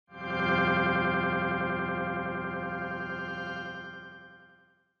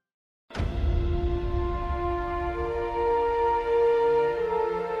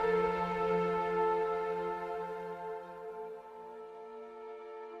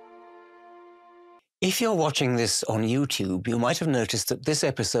If you're watching this on YouTube, you might have noticed that this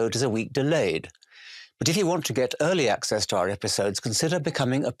episode is a week delayed. But if you want to get early access to our episodes, consider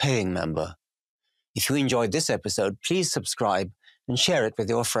becoming a paying member. If you enjoyed this episode, please subscribe and share it with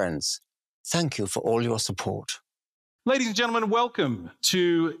your friends. Thank you for all your support. Ladies and gentlemen, welcome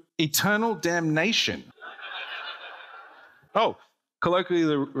to Eternal Damnation. Oh,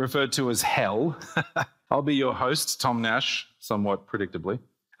 colloquially referred to as hell. I'll be your host, Tom Nash, somewhat predictably.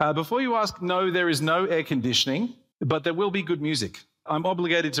 Before you ask, no, there is no air conditioning, but there will be good music. I'm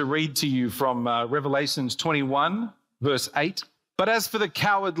obligated to read to you from Revelations 21, verse 8. But as for the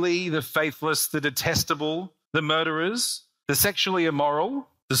cowardly, the faithless, the detestable, the murderers, the sexually immoral,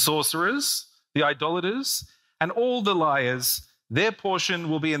 the sorcerers, the idolaters, and all the liars, their portion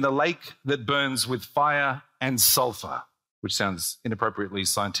will be in the lake that burns with fire and sulfur, which sounds inappropriately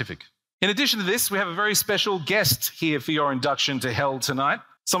scientific. In addition to this, we have a very special guest here for your induction to hell tonight.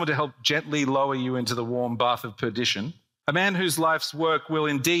 Someone to help gently lower you into the warm bath of perdition. A man whose life's work will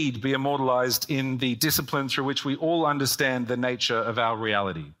indeed be immortalized in the discipline through which we all understand the nature of our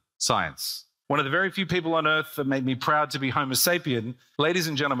reality, science. One of the very few people on earth that made me proud to be Homo sapien. Ladies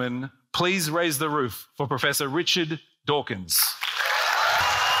and gentlemen, please raise the roof for Professor Richard Dawkins.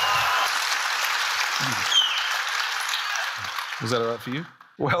 Was that all right for you?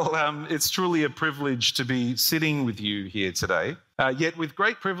 Well, it's truly a privilege to be sitting with you here today. Yet with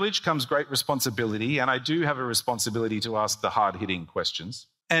great privilege comes great responsibility, and I do have a responsibility to ask the hard-hitting questions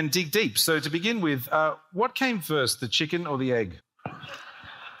and dig deep. So to begin with, what came first, the chicken or the egg?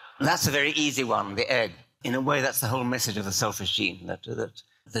 That's a very easy one, the egg. In a way, that's the whole message of the selfish gene, that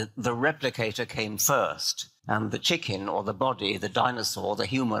the replicator came first, and the chicken or the body, the dinosaur, the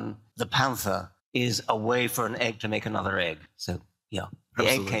human, the panther, is a way for an egg to make another egg. So, yeah. The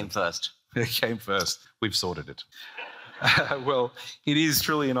egg came first. It came first. We've sorted it. Well, it is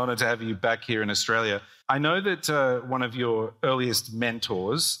truly an honour to have you back here in Australia. I know that one of your earliest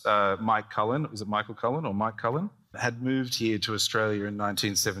mentors, Mike Cullen, was it Michael Cullen or Mike Cullen, had moved here to Australia in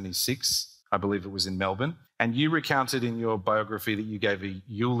 1976. I believe it was in Melbourne. And you recounted in your biography that you gave a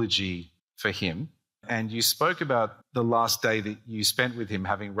eulogy for him. And you spoke about the last day that you spent with him,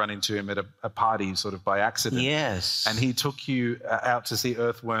 having run into him at a party sort of by accident. Yes. And he took you out to see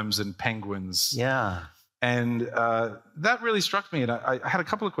earthworms and penguins. Yeah. And that really struck me. And I had a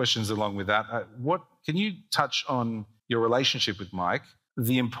couple of questions along with that. Can you touch on your relationship with Mike,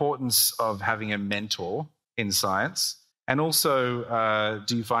 the importance of having a mentor in science? And also,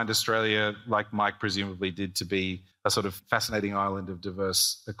 do you find Australia, like Mike presumably did, to be a sort of fascinating island of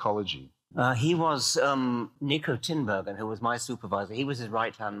diverse ecology? He was Nico Tinbergen, who was my supervisor. He was his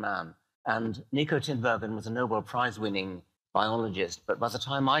right-hand man. And Nico Tinbergen was a Nobel Prize-winning biologist. But by the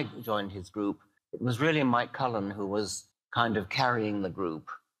time I joined his group, it was really Mike Cullen who was kind of carrying the group.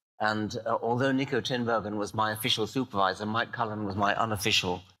 And although Nico Tinbergen was my official supervisor, Mike Cullen was my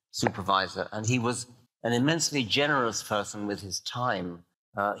unofficial supervisor. And he was an immensely generous person with his time.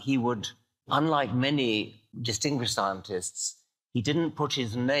 He would, unlike many distinguished scientists, he didn't put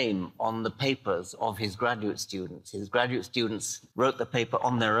his name on the papers of his graduate students. His graduate students wrote the paper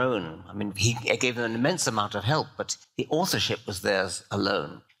on their own. I mean, he gave them an immense amount of help, but the authorship was theirs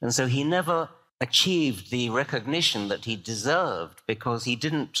alone. And so he never achieved the recognition that he deserved because he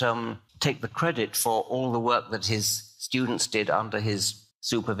didn't take the credit for all the work that his students did under his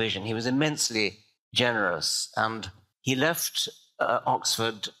supervision. He was immensely generous, and he left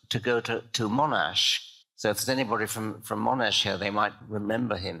Oxford to go to Monash. So if there's anybody from Monash here, they might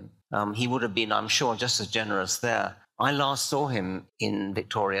remember him. He would have been, I'm sure, just as generous there. I last saw him in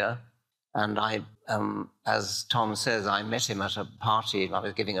Victoria, and as Tom says, I met him at a party. I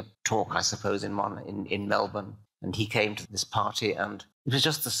was giving a talk, I suppose, in Melbourne, and he came to this party, and it was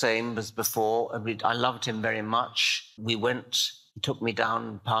just the same as before. I loved him very much. He took me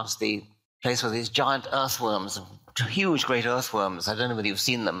down past the place where these giant earthworms, huge, great earthworms. I don't know whether you've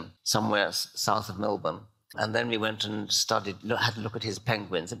seen them somewhere south of Melbourne. And then we went and had a look at his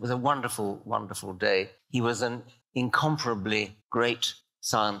penguins. It was a wonderful, wonderful day. He was an incomparably great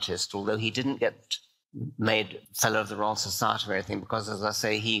scientist, although he didn't get made Fellow of the Royal Society or anything, because, as I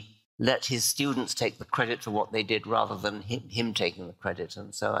say, he let his students take the credit for what they did rather than him taking the credit.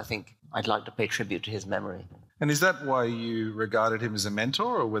 And so I think I'd like to pay tribute to his memory. And is that why you regarded him as a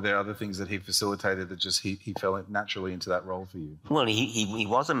mentor, or were there other things that he facilitated that just he fell naturally into that role for you? Well, he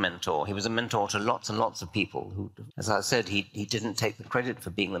was a mentor. He was a mentor to lots and lots of people who, as I said, he didn't take the credit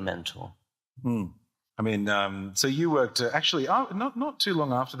for being the mentor. I mean, so you worked, actually, not too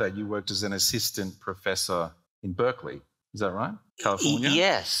long after that, you worked as an assistant professor in Berkeley. Is that right? California?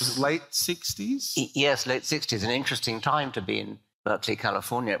 Yes. Was it late 60s? Yes, late 60s. An interesting time to be in Berkeley,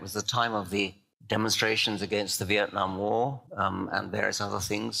 California. It was the time of the demonstrations against the Vietnam War and various other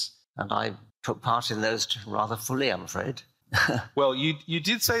things. And I took part in those rather fully, I'm afraid. Well, you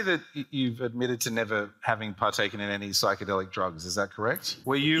did say that you've admitted to never having partaken in any psychedelic drugs. Is that correct?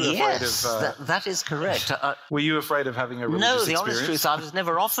 Were you afraid of... that is correct. Were you afraid of having a religious No, the experience? honest truth, I was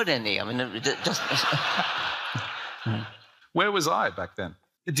never offered any. I mean, just... Where was I back then?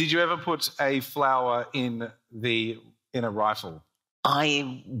 Did you ever put a flower in a rifle?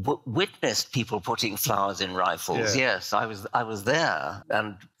 I witnessed people putting flowers in rifles. Yeah. Yes, I was there,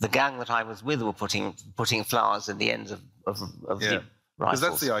 and the gang that I was with were putting flowers in the ends of the rifles. Because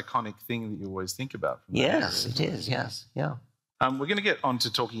that's the iconic thing that you always think about. Yes, it is. Yes, yeah. We're going to get on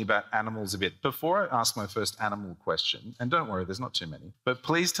to talking about animals a bit. Before I ask my first animal question, and don't worry, there's not too many, but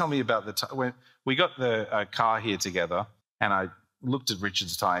please tell me about the time when we got the car here together, and I looked at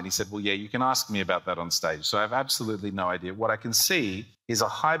Richard's tie and he said, well, yeah, you can ask me about that on stage. So I have absolutely no idea. What I can see is a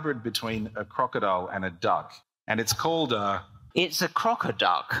hybrid between a crocodile and a duck, and it's called a... It's a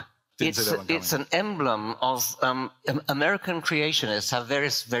crocoduck. It's an emblem of... American creationists have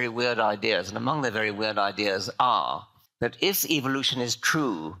various very weird ideas, and among their very weird ideas are that if evolution is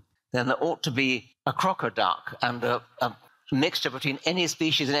true, then there ought to be a crocoduck and a mixture between any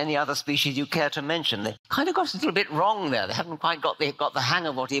species and any other species you care to mention. They kind of got a little bit wrong there. They haven't quite got the hang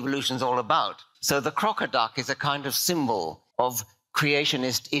of what evolution's all about. So the crocoduck is a kind of symbol of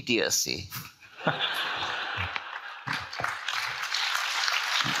creationist idiocy.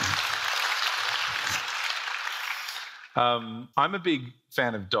 I'm a big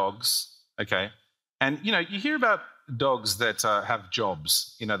fan of dogs, okay? And, you hear about dogs that have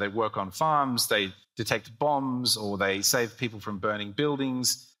jobs. They work on farms, they detect bombs, or they save people from burning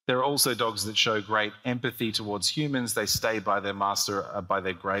buildings. There are also dogs that show great empathy towards humans. They stay by their master, by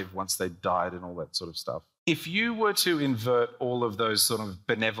their grave once they died, and all that sort of stuff. If you were to invert all of those sort of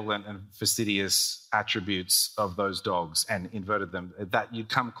benevolent and fastidious attributes of those dogs and inverted them, that you'd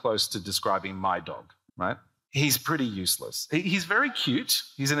come close to describing my dog, right? He's pretty useless. He's very cute.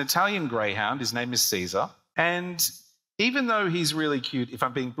 He's an Italian greyhound. His name is Caesar. And even though he's really cute, if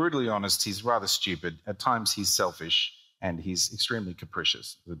I'm being brutally honest, he's rather stupid. At times he's selfish and he's extremely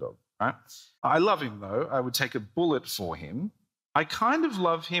capricious, the dog, right? I love him, though. I would take a bullet for him. I kind of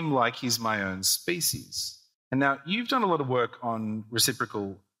love him like he's my own species. And now you've done a lot of work on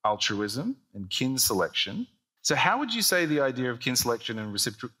reciprocal altruism and kin selection. So how would you say the idea of kin selection and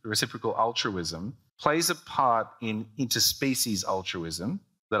reciprocal altruism plays a part in interspecies altruism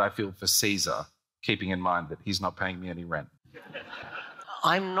that I feel for Caesar, keeping in mind that he's not paying me any rent?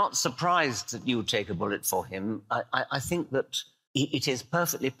 I'm not surprised that you would take a bullet for him. I think that it is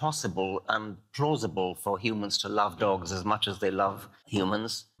perfectly possible and plausible for humans to love dogs as much as they love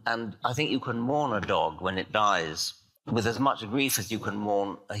humans. And I think you can mourn a dog when it dies with as much grief as you can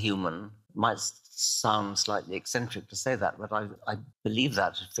mourn a human. It might sound slightly eccentric to say that, but I believe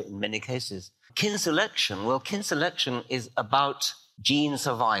that in many cases. Kin selection, well, kin selection is about gene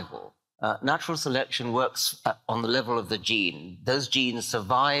survival. Natural selection works on the level of the gene. Those genes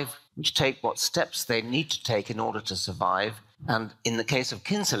survive, which take what steps they need to take in order to survive. And in the case of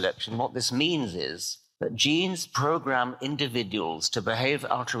kin selection, what this means is that genes program individuals to behave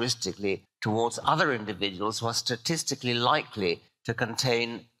altruistically towards other individuals who are statistically likely to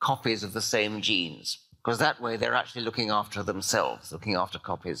contain copies of the same genes, because that way they're actually looking after themselves, looking after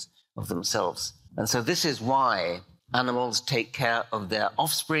copies of themselves. And so this is why animals take care of their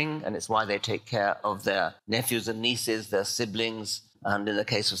offspring, and it's why they take care of their nephews and nieces, their siblings, and in the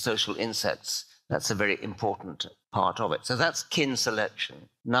case of social insects, that's a very important part of it. So that's kin selection.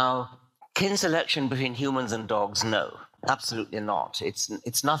 Now, kin selection between humans and dogs, no, absolutely not.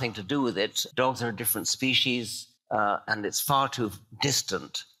 It's nothing to do with it. Dogs are a different species, and it's far too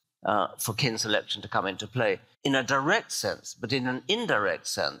distant for kin selection to come into play in a direct sense, but in an indirect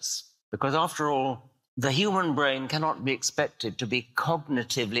sense, because after all, the human brain cannot be expected to be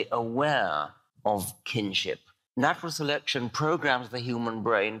cognitively aware of kinship. Natural selection programs the human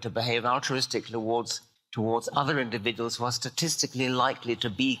brain to behave altruistically towards other individuals who are statistically likely to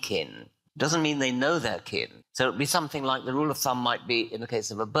be kin. Doesn't mean they know they're kin. So it would be something like the rule of thumb might be, in the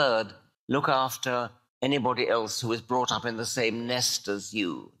case of a bird, look after anybody else who is brought up in the same nest as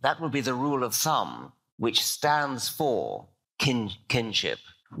you. That would be the rule of thumb, which stands for kinship.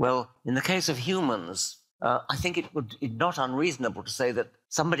 Well, in the case of humans, I think it would be not unreasonable to say that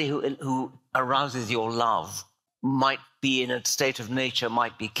somebody who arouses your love might be in a state of nature,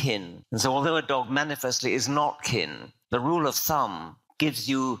 might be kin. And so although a dog manifestly is not kin, the rule of thumb gives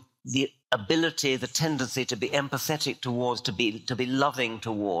you the ability, the tendency to be empathetic towards, to be loving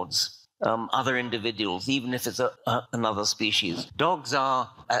towards other individuals, even if it's another species. Dogs are,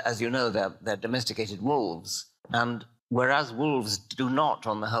 as you know, they're domesticated wolves. And whereas wolves do not,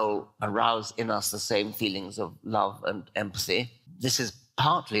 on the whole, arouse in us the same feelings of love and empathy, this is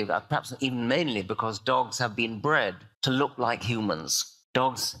partly, perhaps even mainly, because dogs have been bred to look like humans.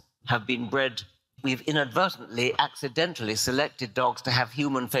 Dogs have been bred, we've inadvertently, accidentally selected dogs to have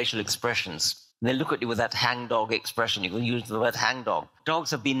human facial expressions. They look at you with that hangdog expression. You can use the word hangdog.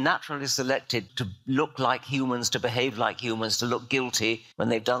 Dogs have been naturally selected to look like humans, to behave like humans, to look guilty when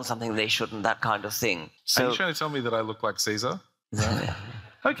they've done something they shouldn't, that kind of thing. So, are you trying to tell me that I look like Caesar?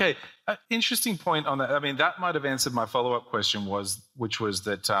 Okay, interesting point on that. I mean, that might have answered my follow-up question, which was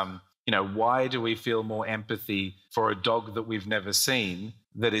that, why do we feel more empathy for a dog that we've never seen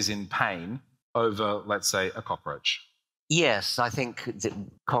that is in pain over, let's say, a cockroach? Yes, I think that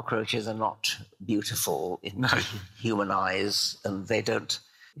cockroaches are not beautiful in human eyes, and they don't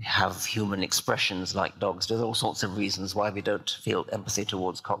have human expressions like dogs do. There's all sorts of reasons why we don't feel empathy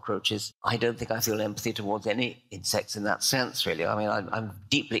towards cockroaches. I don't think I feel empathy towards any insects in that sense, really. I mean, I'm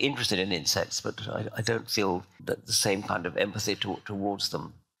deeply interested in insects, but I don't feel that the same kind of empathy towards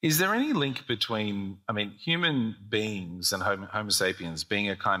them. Is there any link between, human beings and Homo sapiens being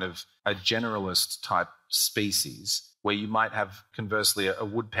a kind of a generalist type species, where you might have, conversely, a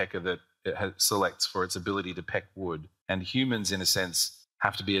woodpecker that selects for its ability to peck wood, and humans, in a sense,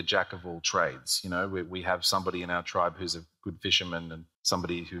 have to be a jack of all trades? We have somebody in our tribe who's a good fisherman and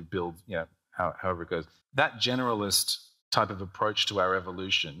somebody who builds, however it goes. That generalist type of approach to our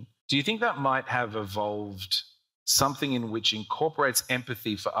evolution, do you think that might have evolved something in which incorporates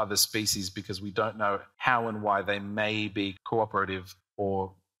empathy for other species because we don't know how and why they may be cooperative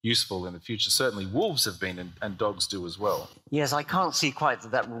or useful in the future? Certainly wolves have been, and dogs do as well. Yes, I can't see quite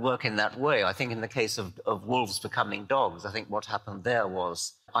that will work in that way. I think in the case of wolves becoming dogs, I think what happened there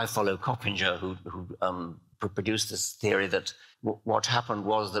was, I follow Coppinger, who produced this theory that what happened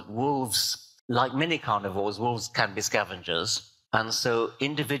was that wolves, like many carnivores, wolves can be scavengers. And so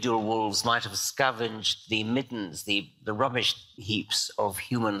individual wolves might have scavenged the middens, the rubbish heaps of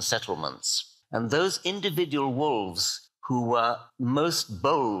human settlements. And those individual wolves who were most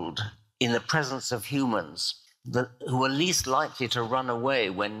bold in the presence of humans, who were least likely to run away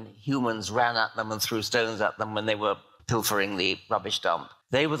when humans ran at them and threw stones at them when they were pilfering the rubbish dump,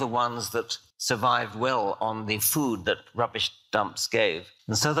 they were the ones that survived well on the food that rubbish dumps gave.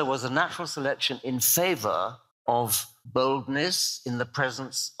 And so there was a natural selection in favor of boldness in the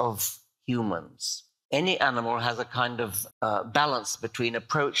presence of humans. Any animal has a kind of balance between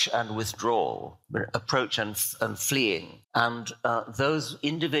approach and withdrawal, approach and fleeing. And those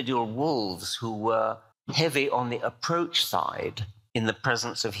individual wolves who were heavy on the approach side in the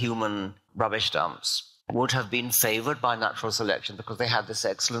presence of human rubbish dumps would have been favored by natural selection because they had this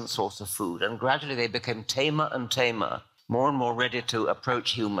excellent source of food. And gradually they became tamer and tamer, more and more ready to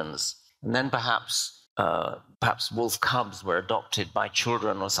approach humans. And then perhaps wolf cubs were adopted by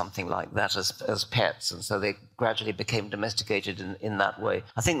children or something like that as pets, and so they gradually became domesticated in that way.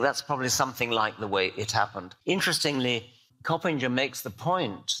 I think that's probably something like the way it happened. Interestingly, Coppinger makes the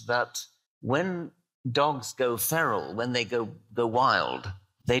point that when dogs go feral, when they go wild,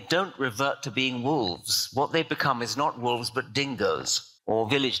 they don't revert to being wolves. What they become is not wolves, but dingoes or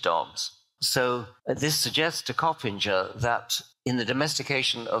village dogs. So this suggests to Coppinger that in the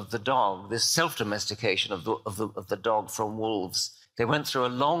domestication of the dog, this self-domestication of the dog from wolves, they went through a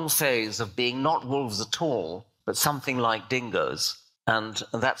long phase of being not wolves at all, but something like dingoes. And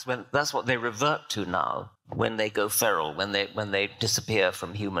that's what they revert to now when they go feral, when they disappear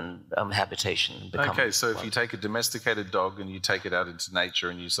from human habitation. Okay, so if you take a domesticated dog and you take it out into nature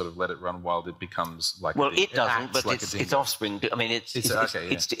and you sort of let it run wild, it becomes like it doesn't, but like its offspring do. I mean, its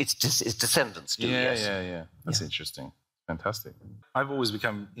descendants do. Yeah. That's interesting. Fantastic. I've always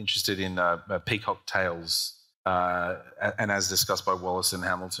become interested in peacock tails, and as discussed by Wallace and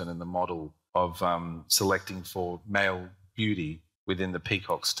Hamilton in the model of selecting for male beauty within the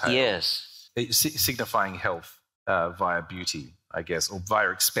peacock's tail. Yes. Signifying health via beauty, I guess, or via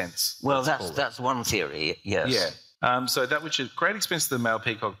expense. Well, that's one theory, yes. Yeah. So that which is great expense to the male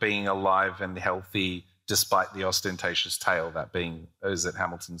peacock being alive and healthy despite the ostentatious tail, that being, is it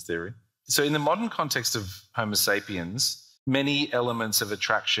Hamilton's theory? So in the modern context of Homo sapiens, many elements of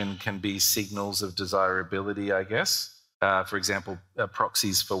attraction can be signals of desirability, I guess. For example,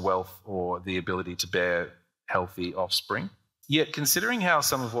 proxies for wealth or the ability to bear healthy offspring. Yet considering how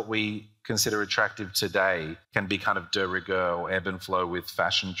some of what we consider attractive today can be kind of de rigueur or ebb and flow with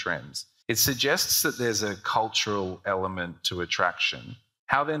fashion trends, it suggests that there's a cultural element to attraction.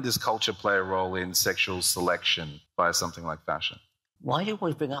 How then does culture play a role in sexual selection via something like fashion? Why do you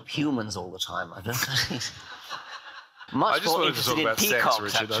always bring up humans all the time? I don't know. I Much just more wanted to talk interested in about sex, peacocks,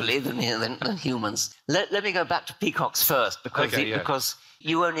 Richard. actually, than humans. Let me go back to peacocks first, because, Okay, yeah. because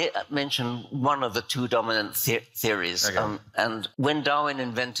you only mentioned one of the two dominant theories. Okay. And when Darwin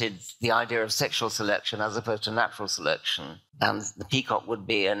invented the idea of sexual selection as opposed to natural selection, and the peacock would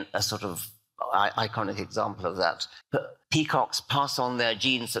be a sort of iconic example of that. But peacocks pass on their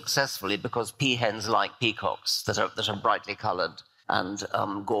genes successfully because peahens like peacocks that are brightly coloured and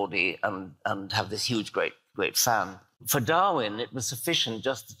gaudy and have this huge, great fan. For Darwin, it was sufficient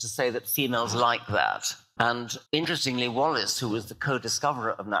just to say that females like that. And interestingly, Wallace, who was the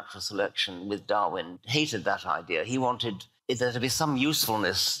co-discoverer of natural selection with Darwin, hated that idea. He wanted there to be some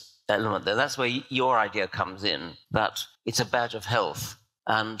usefulness element there. That's where your idea comes in, that it's a badge of health.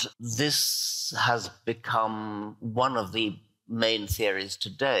 And this has become one of the main theories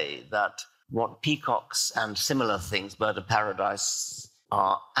today, that what peacocks and similar things, bird of paradise,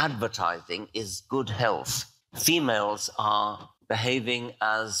 are advertising is good health. Females are behaving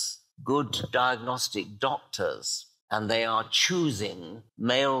as good diagnostic doctors, and they are choosing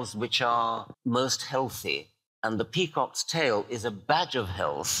males which are most healthy. And the peacock's tail is a badge of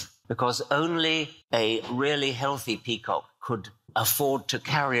health, because only a really healthy peacock could afford to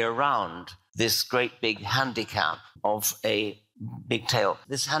carry around this great big handicap of a big tail.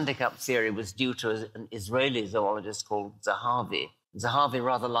 This handicap theory was due to an Israeli zoologist called Zahavi. Zahavi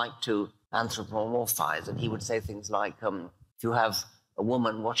rather liked to anthropomorphize, and he would say things like, if you have a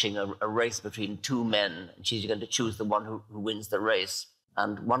woman watching a race between two men, and she's going to choose the one who wins the race,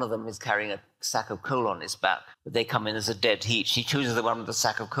 and one of them is carrying a sack of coal on his back, but they come in as a dead heat. She chooses the one with the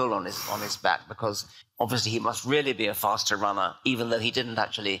sack of coal on his back, because obviously he must really be a faster runner, even though he didn't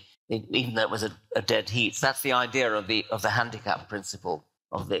actually, even though it was a dead heat. That's the idea of the handicap principle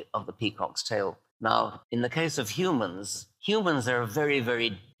of the peacock's tail. Now, in the case of humans are a very,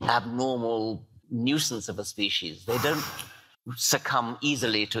 very abnormal nuisance of a species. They don't succumb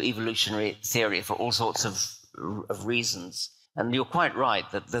easily to evolutionary theory for all sorts of reasons. And you're quite right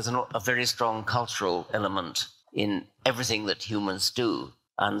that there's a very strong cultural element in everything that humans do.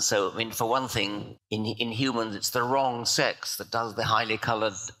 And so, I mean, for one thing, in humans, it's the wrong sex that does the highly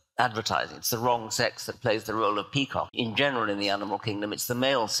colored advertising. It's the wrong sex that plays the role of peacock. In general, in the animal kingdom, it's the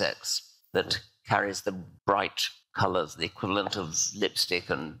male sex that carries the bright colors, the equivalent of lipstick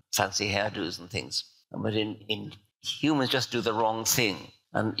and fancy hairdos and things. But in humans just do the wrong thing.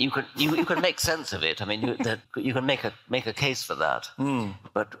 And you can make sense of it. I mean, you can make a case for that. Mm.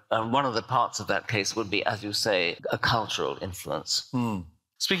 But one of the parts of that case would be, as you say, a cultural influence. Mm.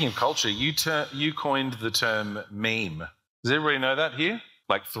 Speaking of culture, you coined the term meme. Does everybody know that here?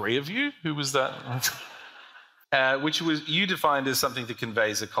 Like three of you? Who was that? Which was you defined as something that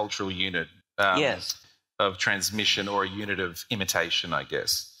conveys a cultural unit. Yes. Of transmission, or a unit of imitation, I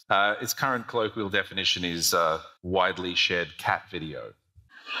guess. Its current colloquial definition is widely shared cat video.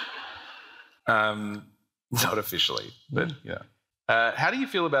 Not officially, but yeah. How do you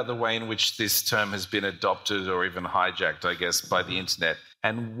feel about the way in which this term has been adopted or even hijacked, I guess, by the internet?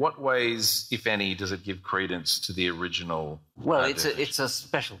 And what ways, if any, does it give credence to the original? Well, it's a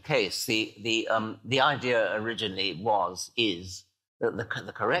special case. The idea originally is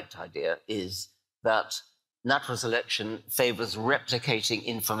the correct idea is that natural selection favors replicating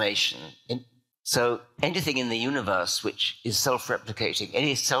information. So anything in the universe which is self-replicating,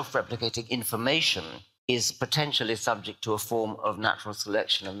 any self-replicating information is potentially subject to a form of natural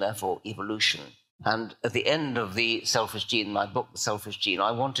selection and therefore evolution. And at the end of The Selfish Gene, my book, The Selfish Gene,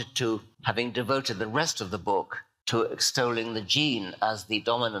 I wanted to, having devoted the rest of the book to extolling the gene as the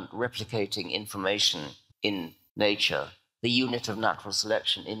dominant replicating information in nature, the unit of natural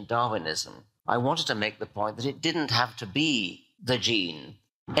selection in Darwinism, I wanted to make the point that it didn't have to be the gene.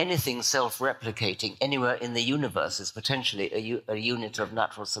 Anything self-replicating anywhere in the universe is potentially a unit of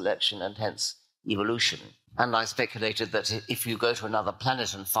natural selection and hence evolution. And I speculated that if you go to another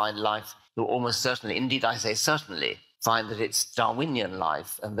planet and find life, you'll almost certainly, indeed I say certainly, find that it's Darwinian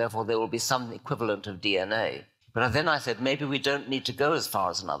life, and therefore there will be some equivalent of DNA. But then I said, maybe we don't need to go as far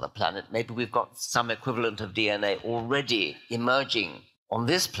as another planet. Maybe we've got some equivalent of DNA already emerging on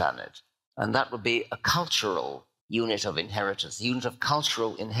this planet, and that would be a cultural unit of inheritance, a unit of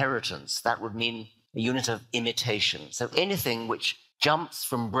cultural inheritance. That would mean a unit of imitation. So anything which jumps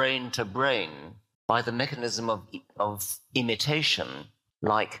from brain to brain by the mechanism of imitation,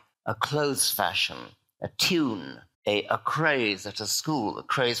 like a clothes fashion, a tune, a craze at a school, a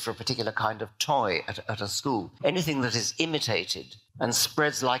craze for a particular kind of toy at a school, anything that is imitated and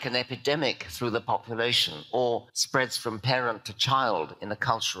spreads like an epidemic through the population or spreads from parent to child in a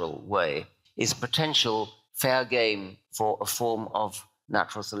cultural way is potential fair game for a form of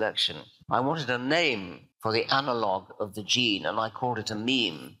natural selection. I wanted a name for the analog of the gene, and I called it a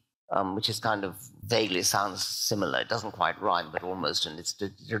meme, which is kind of vaguely sounds similar. It doesn't quite rhyme, but almost, and it's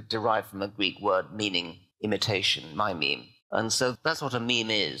derived from a Greek word meaning imitation, mime. And so that's what a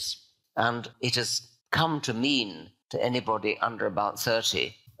meme is. And it has come to mean, to anybody under about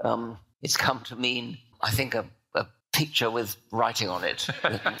 30, it's come to mean, I think, a picture with writing on it.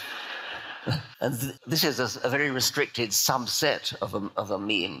 And this is a very restricted subset of a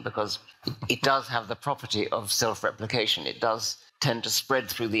meme, because it does have the property of self-replication. It does tend to spread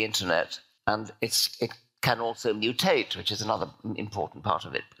through the internet, and it can also mutate, which is another important part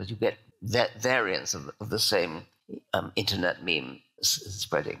of it, because you get variants of the same internet meme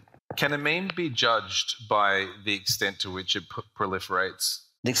spreading. Can a meme be judged by the extent to which it proliferates?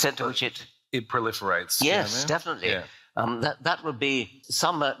 The extent to which it proliferates. Yes, you know what I mean? definitely. Yeah. That would be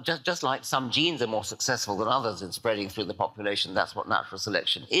some, just like some genes are more successful than others in spreading through the population. That's what natural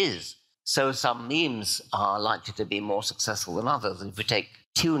selection is. So some memes are likely to be more successful than others. If we take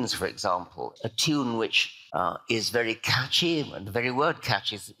tunes, for example, a tune which is very catchy, and the very word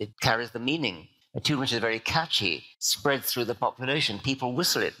catchy, it carries the meaning. A tune which is very catchy spreads through the population. People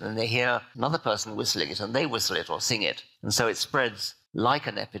whistle it, and they hear another person whistling it, and they whistle it or sing it. And so it spreads like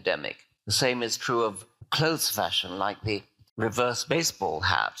an epidemic. The same is true of clothes fashion, like the reverse baseball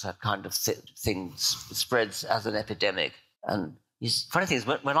hat. That kind of thing spreads as an epidemic. And funny thing is,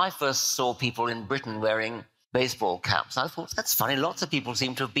 when I first saw people in Britain wearing baseball caps, I thought, that's funny. Lots of people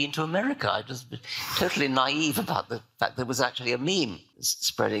seem to have been to America. I was totally naive about the fact there was actually a meme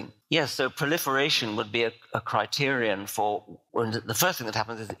spreading. Yes, so proliferation would be a criterion for, when the first thing that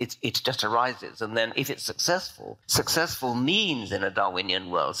happens is it just arises. And then if it's successful means in a Darwinian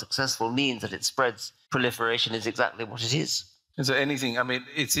world, successful means that it spreads. Proliferation is exactly what it is. And so anything, I mean,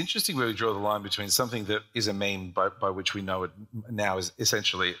 it's interesting where we draw the line between something that is a meme by which we know it now is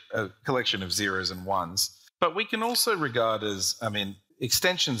essentially a collection of zeros and ones. But we can also regard as, I mean,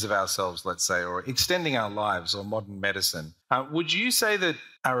 extensions of ourselves, let's say, or extending our lives, or modern medicine. Would you say that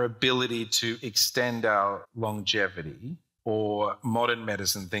our ability to extend our longevity, or modern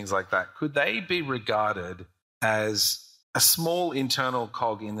medicine, things like that, could they be regarded as a small internal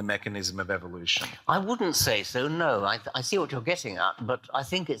cog in the mechanism of evolution? I wouldn't say so, no. I see what you're getting at, but I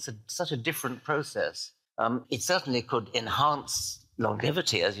think it's such a different process. It certainly could enhance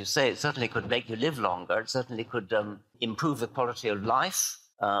longevity, as you say. It certainly could make you live longer. It certainly could improve the quality of life.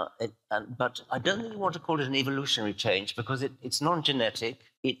 But I don't really want to call it an evolutionary change, because it's non-genetic.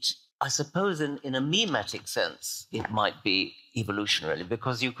 I suppose in a memetic sense, it might be evolutionary,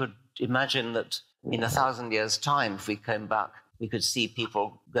 because you could imagine that in 1,000 years' time, if we came back, we could see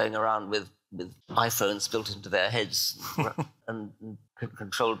people going around with iPhones built into their heads and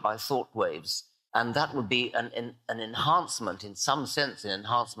controlled by thought waves. And that would be an enhancement, in some sense, an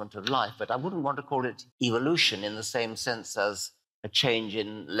enhancement of life. But I wouldn't want to call it evolution in the same sense as a change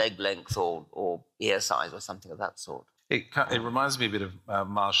in leg length or ear size or something of that sort. It reminds me a bit of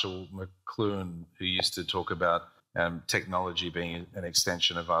Marshall McLuhan, who used to talk about technology being an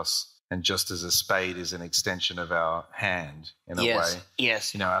extension of us. And just as a spade is an extension of our hand, in a way.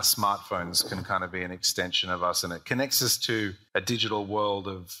 Yes. You know, our smartphones can kind of be an extension of us, and it connects us to a digital world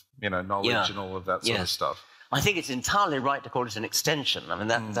of, knowledge and all of that sort of stuff. I think it's entirely right to call it an extension. I mean,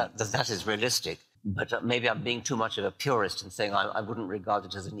 that is realistic. But maybe I'm being too much of a purist in saying I wouldn't regard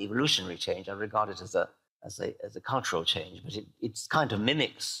it as an evolutionary change. I regard it as a cultural change, but it kind of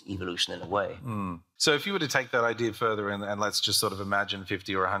mimics evolution in a way. So if you were to take that idea further and let's just sort of imagine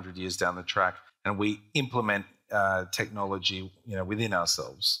 50 or 100 years down the track, and we implement technology, within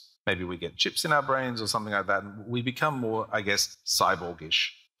ourselves, maybe we get chips in our brains or something like that, and we become more, I guess, cyborgish,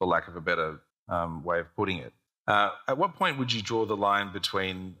 for lack of a better way of putting it. At what point would you draw the line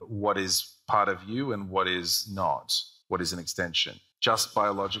between what is part of you and what is not? What is an extension? Just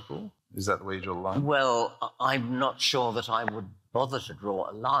biological? Is that the way you draw the line? Well, I'm not sure that I would bother to draw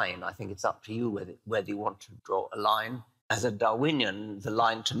a line. I think it's up to you whether you want to draw a line. As a Darwinian, the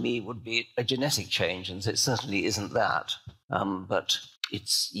line to me would be a genetic change, and it certainly isn't that. But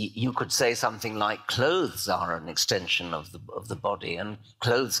you could say something like clothes are an extension of the body, and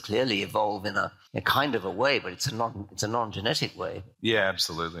clothes clearly evolve in a kind of a way, but it's a non-genetic way. Yeah,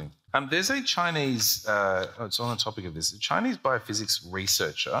 absolutely. There's a Chinese, it's on the topic of this, a Chinese biophysics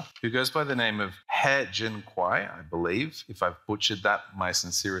researcher who goes by the name of He Jinkwai, I believe. If I've butchered that, my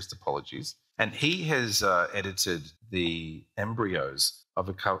sincerest apologies. And he has edited the embryos of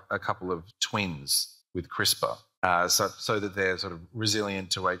a couple of twins with CRISPR, so that they're sort of resilient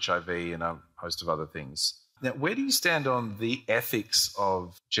to HIV and a host of other things. Now, where do you stand on the ethics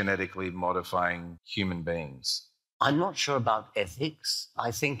of genetically modifying human beings? I'm not sure about ethics.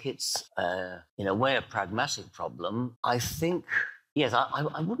 I think it's, in a way, a pragmatic problem. I think, yes,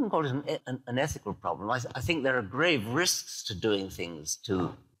 I wouldn't call it an ethical problem. I think there are grave risks to doing things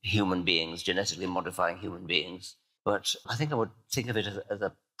to human beings, genetically modifying human beings. But I think I would think of it as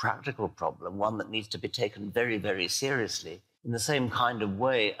a practical problem, one that needs to be taken very, very seriously, in the same kind of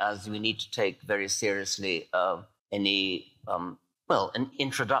way as we need to take very seriously an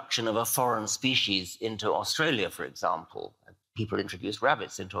introduction of a foreign species into Australia, for example. People introduced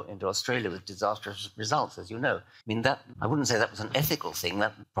rabbits into Australia with disastrous results, as you know. I mean, that I wouldn't say that was an ethical thing.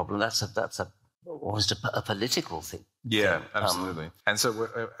 That problem, that's almost a political thing. Yeah, absolutely. And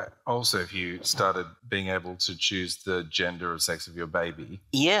so also, if you started being able to choose the gender or sex of your baby,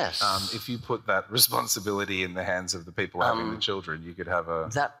 yes, if you put that responsibility in the hands of the people having the children, you could have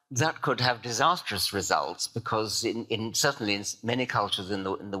that could have disastrous results, because certainly in many cultures in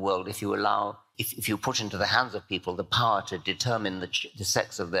the world, if you put into the hands of people the power to determine the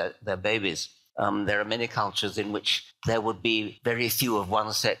sex of their babies. There are many cultures in which there would be very few of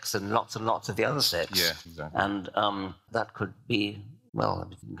one sex and lots of the other sex. Yeah, exactly. And that could be, well,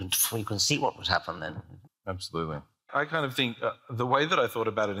 you can see what would happen then. Absolutely. I kind of think the way that I thought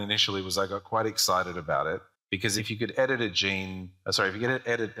about it initially was I got quite excited about it, because if you could edit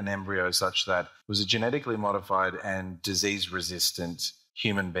edit an embryo such that it was a genetically modified and disease-resistant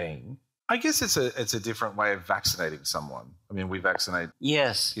human being, I guess it's a different way of vaccinating someone. I mean, we vaccinate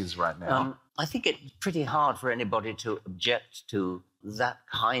kids right now. I think it's pretty hard for anybody to object to that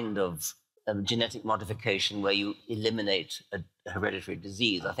kind of genetic modification where you eliminate a hereditary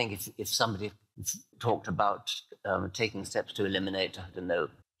disease. I think if somebody talked about taking steps to eliminate, I don't know,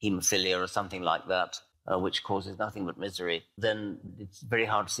 haemophilia or something like that, which causes nothing but misery, then it's very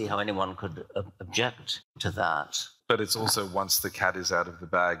hard to see how anyone could object to that. But it's also once the cat is out of the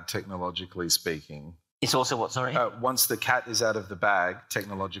bag, technologically speaking. It's also what, sorry? Once the cat is out of the bag,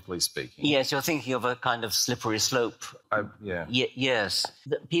 technologically speaking. Yes, you're thinking of a kind of slippery slope. Yeah. Yes.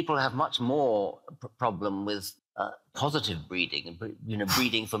 People have much more problem with positive breeding,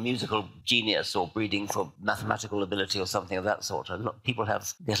 breeding for musical genius or breeding for mathematical ability or something of that sort. A lot of people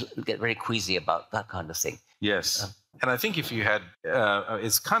get very queasy about that kind of thing. Yes. And I think if you had,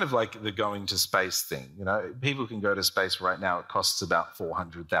 it's kind of like the going to space thing. You know, people can go to space right now. It costs about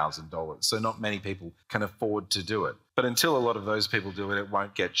 $400,000. So not many people can afford to do it. But until a lot of those people do it, it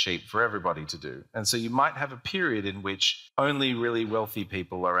won't get cheap for everybody to do. And so you might have a period in which only really wealthy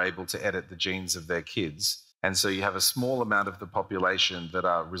people are able to edit the genes of their kids. And so you have a small amount of the population that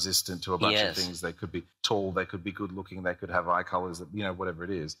are resistant to a bunch of things. They could be tall, they could be good looking, they could have eye colors, whatever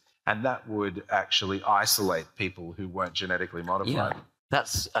it is. And that would actually isolate people who weren't genetically modified. Yeah.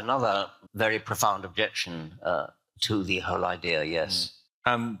 That's another very profound objection to the whole idea, yes.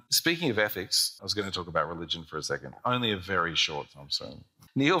 Speaking of ethics, I was going to talk about religion for a second. Only a very short time, so.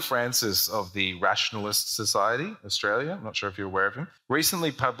 Neil Francis of the Rationalist Society, Australia, I'm not sure if you're aware of him, recently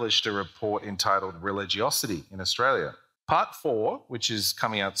published a report entitled Religiosity in Australia. Part 4, which is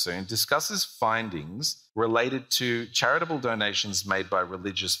coming out soon, discusses findings related to charitable donations made by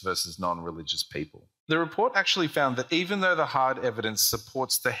religious versus non-religious people. The report actually found that even though the hard evidence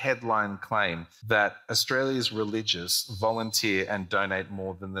supports the headline claim that Australia's religious volunteer and donate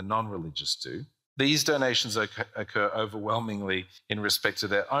more than the non-religious do, these donations occur overwhelmingly in respect to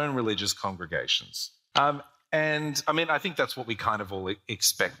their own religious congregations. And I mean, I think that's what we kind of all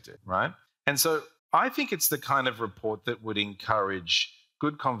expected, right? And so I think it's the kind of report that would encourage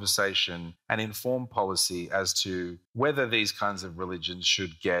good conversation and informed policy as to whether these kinds of religions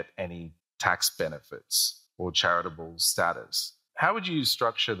should get any tax benefits or charitable status. How would you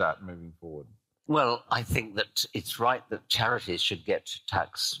structure that moving forward? Well, I think that it's right that charities should get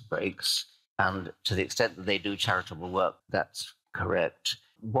tax breaks, and to the extent that they do charitable work, that's correct.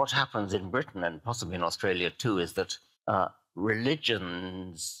 What happens in Britain and possibly in Australia too is that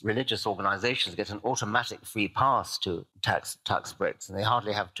religious organizations get an automatic free pass to tax breaks, and they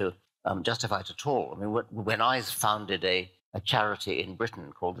hardly have to justify it at all. I mean, when I founded a charity in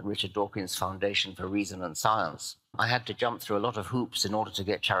Britain called the Richard Dawkins Foundation for Reason and Science, I had to jump through a lot of hoops in order to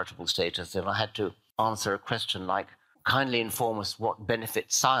get charitable status, and I had to answer a question like, kindly inform us what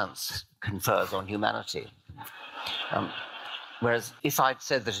benefit science confers on humanity. Whereas if I'd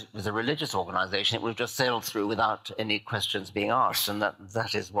said that it was a religious organization, it would have just sailed through without any questions being asked, and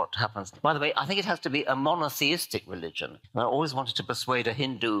that is what happens. By the way, I think it has to be a monotheistic religion. I always wanted to persuade a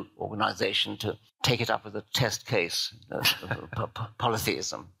Hindu organization to take it up as a test case,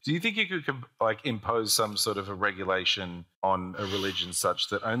 polytheism. Do you think you could impose some sort of a regulation on a religion such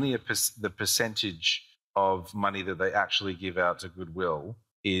that only the percentage of money that they actually give out to goodwill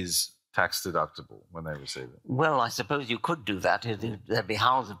is tax deductible when they receive it? Well, I suppose you could do that. There'd be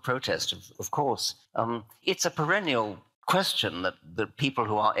howls of protest, of course. It's a perennial question that people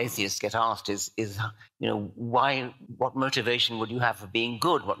who are atheists get asked is why, what motivation would you have for being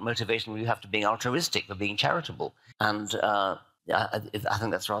good? What motivation would you have to being altruistic, for being charitable? And I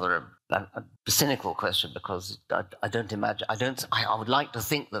think that's rather a cynical question, because I would like to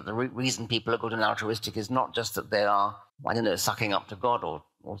think that the reason people are good and altruistic is not just that they are, sucking up to God or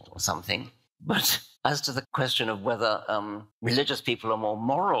something, but as to the question of whether religious people are more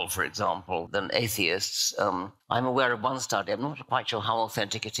moral, for example, than atheists, I'm aware of one study. I'm not quite sure how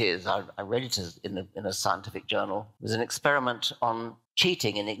authentic it is. I read it in a scientific journal. It was an experiment on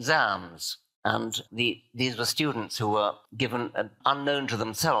cheating in exams. And these were students who were given, unknown to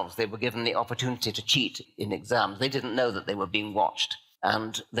themselves, they were given the opportunity to cheat in exams. They didn't know that they were being watched.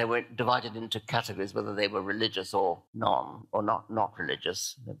 And they were divided into categories, whether they were religious or not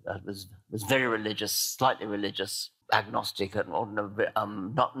religious. It was very religious, slightly religious, agnostic, and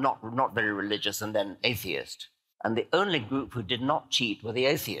not very religious, and then atheist. And the only group who did not cheat were the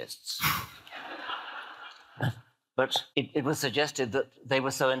atheists. But it was suggested that they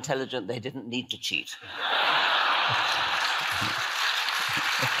were so intelligent they didn't need to cheat.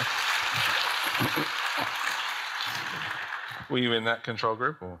 Were you in that control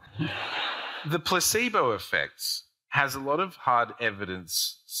group? Or? The placebo effect has a lot of hard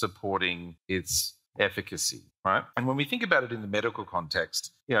evidence supporting its efficacy, right? And when we think about it in the medical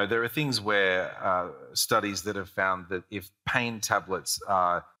context, there are things where studies that have found that if pain tablets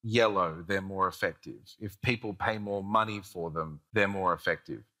are yellow, they're more effective. If people pay more money for them, they're more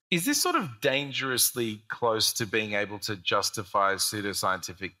effective. Is this sort of dangerously close to being able to justify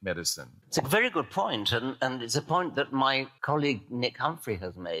pseudoscientific medicine? It's a very good point, and it's a point that my colleague Nick Humphrey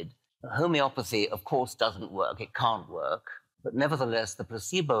has made. Homeopathy, of course, doesn't work. It can't work. But nevertheless, the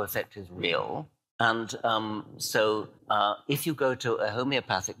placebo effect is real. And so if you go to a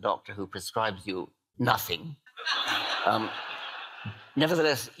homeopathic doctor who prescribes you nothing,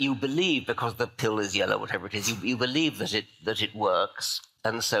 nevertheless, you believe, because the pill is yellow, whatever it is, you believe that it works.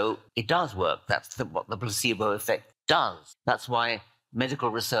 And so it does work. That's what the placebo effect does. That's why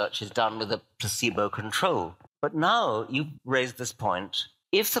medical research is done with a placebo control. But now you've raised this point.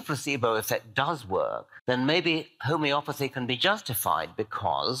 If the placebo effect does work, then maybe homeopathy can be justified,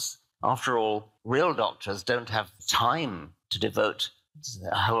 because, after all, real doctors don't have time to devote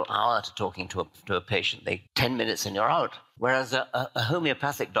a whole hour to talking to a patient. 10 minutes and you're out. Whereas a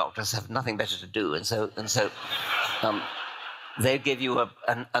homeopathic doctors have nothing better to do. And so they give you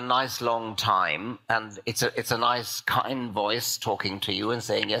a nice long time, and it's a nice, kind voice talking to you and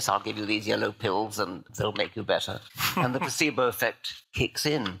saying, yes, I'll give you these yellow pills and they'll make you better. And the placebo effect kicks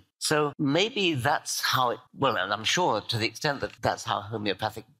in. So maybe that's how and I'm sure to the extent that that's how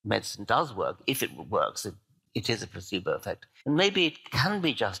homeopathic medicine does work, if it works, it is a placebo effect. And maybe it can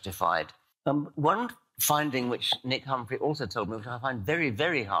be justified. One finding which Nick Humphrey also told me, which I find very,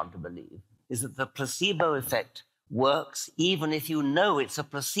 very hard to believe, is that the placebo effect works even if you know it's a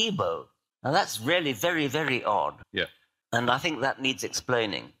placebo. Now, that's really very, very odd. Yeah. And I think that needs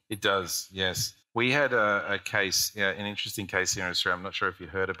explaining. It does, yes. We had a case, an interesting case here in Australia. I'm not sure if you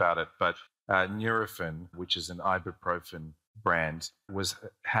heard about it, but Nurofen, which is an ibuprofen brand,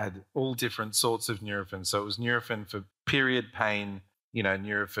 had all different sorts of Nurofen. So it was Nurofen for period pain,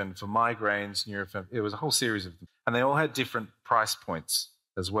 Nurofen for migraines, Nurofen. It was a whole series of them. And they all had different price points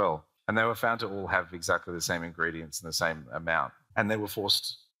as well. And they were found to all have exactly the same ingredients and the same amount. And they were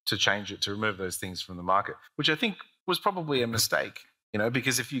forced to change it, to remove those things from the market, which I think was probably a mistake,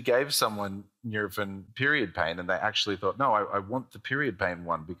 because if you gave someone Nurofen period pain and they actually thought, no, I want the period pain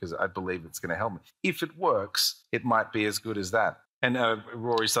one because I believe it's going to help me. If it works, it might be as good as that. And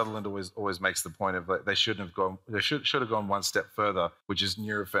Rory Sutherland always makes the point of they should have gone one step further, which is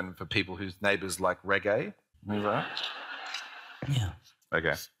Nurofen for people whose neighbors like reggae. Right? Yeah.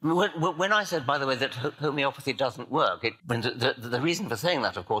 Okay. When I said, by the way, that homeopathy doesn't work, the reason for saying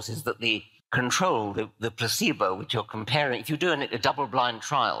that, of course, is that the control, the placebo, which you're comparing, if you do a double-blind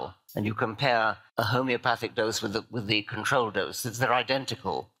trial and you compare a homeopathic dose with the control dose, they're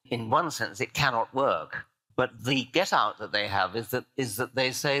identical. In one sense, it cannot work. But the get-out that they have is that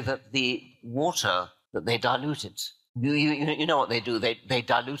they say that the water, that they dilute it. You know what they do? They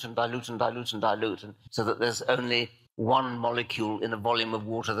dilute and dilute and dilute and dilute, and so that there's only one molecule in a volume of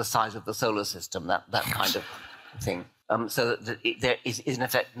water the size of the solar system, that kind of thing. So that there is in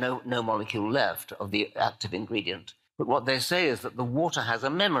effect no molecule left of the active ingredient. But what they say is that the water has a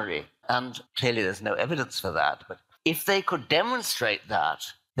memory, and clearly there's no evidence for that. But if they could demonstrate that,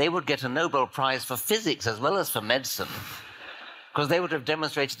 they would get a Nobel Prize for physics as well as for medicine, because they would have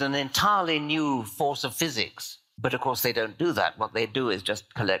demonstrated an entirely new force of physics. But of course, they don't do that. What they do is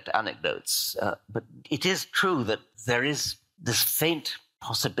just collect anecdotes. But it is true that there is this faint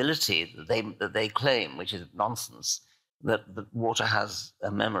possibility that they claim, which is nonsense, that water has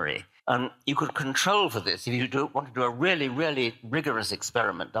a memory. And you could control for this. If you want to do a really, really rigorous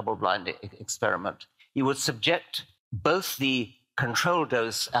experiment, double-blind experiment, you would subject both the control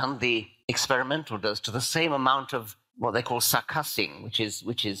dose and the experimental dose to the same amount of what they call succussing, which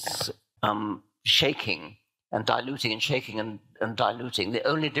is shaking and diluting and shaking and diluting. The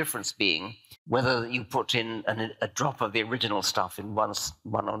only difference being whether you put in a drop of the original stuff in one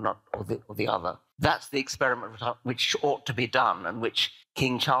or not, or the other. That's the experiment which ought to be done, and which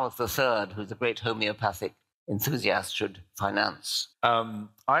King Charles III, who's a great homeopathic enthusiast, should finance. I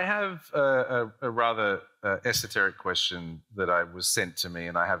have a rather esoteric question that was sent to me,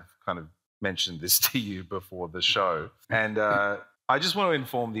 and I have kind of mentioned this to you before the show. And I just want to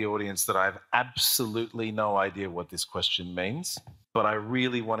inform the audience that I have absolutely no idea what this question means, but I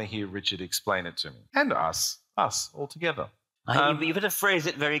really want to hear Richard explain it to me, and us all together. You better phrase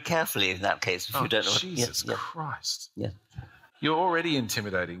it very carefully in that case, if you don't know. Jesus Christ. Yes. You're already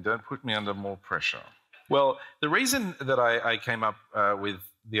intimidating. Don't put me under more pressure. Well, the reason that I came up with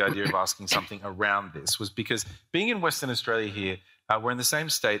the idea of asking something around this was because being in Western Australia here, we're in the same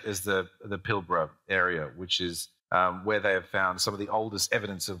state as the Pilbara area, which is where they have found some of the oldest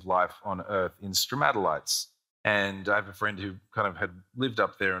evidence of life on Earth in stromatolites. And I have a friend who kind of had lived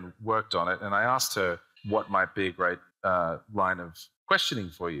up there and worked on it. And I asked her what might be a great line of questioning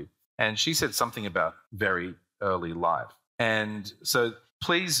for you. And she said something about very early life. And so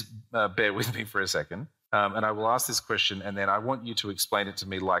please bear with me for a second. And I will ask this question, and then I want you to explain it to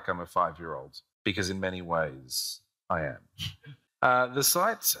me like I'm a 5-year-old, because in many ways I am. The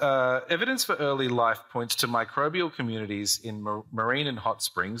site, Evidence for Early Life, points to microbial communities in marine and hot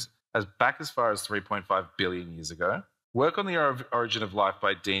springs back as far as 3.5 billion years ago. Work on the origin of life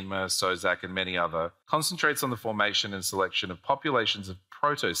by Dienmer, Sozak, and many other concentrates on the formation and selection of populations of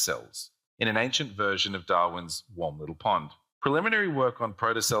protocells in an ancient version of Darwin's warm little pond. Preliminary work on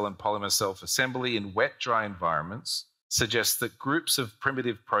protocell and polymer self-assembly in wet, dry environments suggests that groups of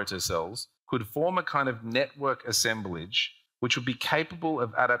primitive protocells could form a kind of network assemblage which would be capable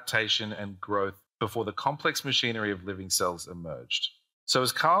of adaptation and growth before the complex machinery of living cells emerged. So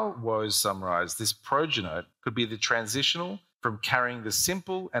as Carl Woese summarized, this progenote could be the transitional from carrying the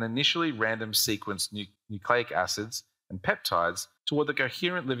simple and initially random sequenced nucleic acids and peptides toward the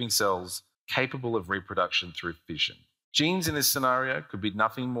coherent living cells capable of reproduction through fission. Genes in this scenario could be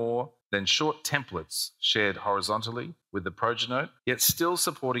nothing more than short templates shared horizontally with the progenote, yet still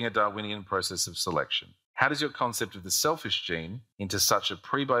supporting a Darwinian process of selection. How does your concept of the selfish gene into such a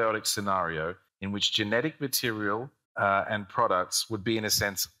prebiotic scenario in which genetic material and products would be, in a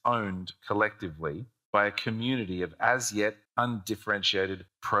sense, owned collectively by a community of as yet undifferentiated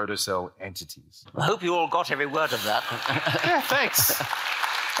protocell entities? I hope you all got every word of that. Yeah, thanks.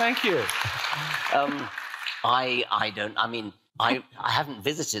 Thank you. I haven't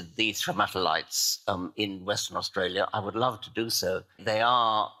visited the stromatolites in Western Australia. I would love to do so. They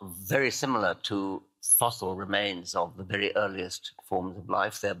are very similar to fossil remains of the very earliest forms of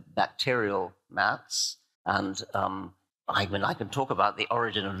life. They're bacterial mats. And I can talk about the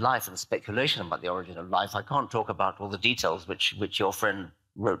origin of life and speculation about the origin of life. I can't talk about all the details which your friend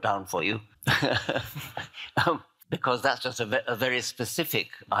wrote down for you. Because that's just a very specific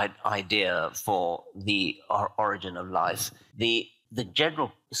idea for the origin of life. The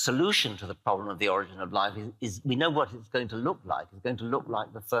general solution to the problem of the origin of life is we know what it's going to look like. It's going to look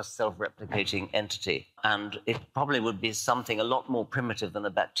like the first self-replicating entity. And it probably would be something a lot more primitive than a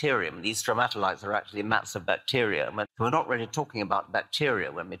bacterium. These stromatolites are actually mats of bacteria. We're not really talking about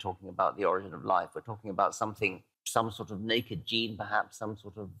bacteria when we're talking about the origin of life. We're talking about some sort of naked gene, perhaps, some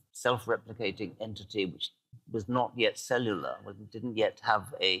sort of self-replicating entity which was not yet cellular, didn't yet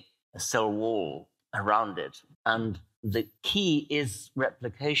have a cell wall around it. And the key is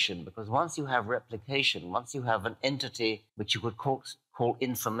replication, because once you have replication, once you have an entity which you could call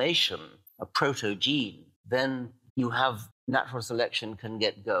information, a protogene, then you have natural selection can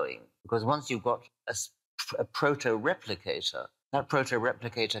get going. Because once you've got a proto-replicator, that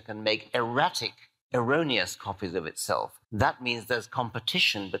proto-replicator can make erroneous copies of itself. That means there's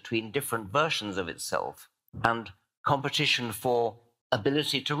competition between different versions of itself and competition for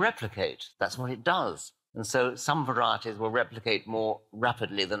ability to replicate. That's what it does. And so some varieties will replicate more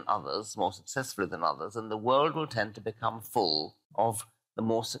rapidly than others, more successfully than others, and the world will tend to become full of the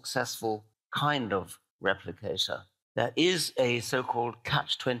more successful kind of replicator. there is a so-called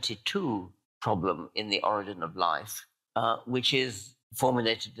catch-22 problem in the origin of life, which is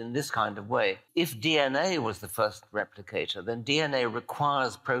formulated in this kind of way. If DNA was the first replicator, then DNA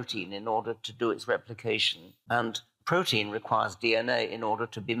requires protein in order to do its replication, and protein requires DNA in order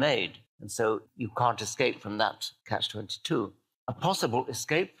to be made. And so you can't escape from that catch-22. A possible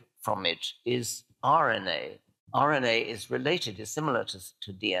escape from it is RNA. RNA is related, is similar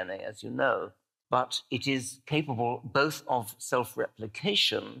to DNA, as you know, but it is capable both of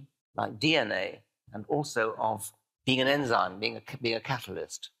self-replication, like DNA, and also of being an enzyme, being a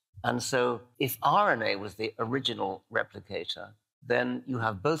catalyst. And so if RNA was the original replicator, then you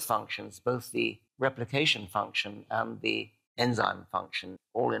have both functions, both the replication function and the enzyme function,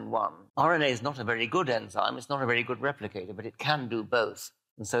 all in one. RNA is not a very good enzyme, it's not a very good replicator, but it can do both.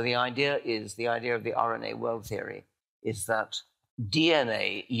 And so the idea of the RNA world theory is that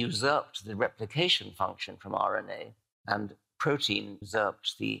DNA usurped the replication function from RNA, and protein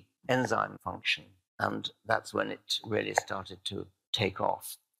usurped the enzyme function. And that's when it really started to take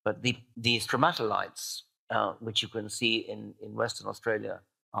off. But the stromatolites, which you can see in Western Australia,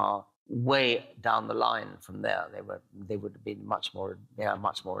 are way down the line from there. They would have been much more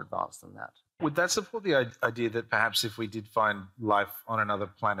advanced than that. Would that support the idea that perhaps if we did find life on another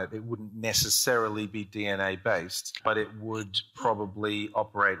planet, it wouldn't necessarily be DNA based, but it would probably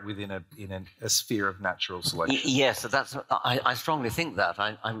operate within a sphere of natural selection? Yes, I strongly think that.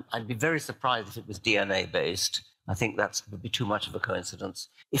 I'd be very surprised if it was DNA based. I think that would be too much of a coincidence.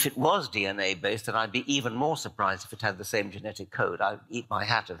 If it was DNA based, then I'd be even more surprised if it had the same genetic code. I'd eat my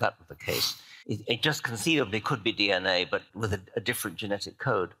hat if that were the case. It just conceivably could be DNA, but with a different genetic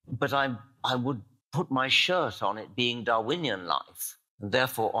code. But I would put my shirt on it being Darwinian life, and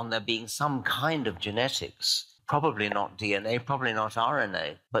therefore on there being some kind of genetics, probably not DNA, probably not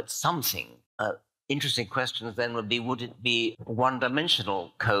RNA, but something. Interesting questions then would it be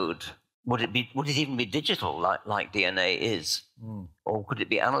one-dimensional code? Would it even be digital like DNA is? Or could it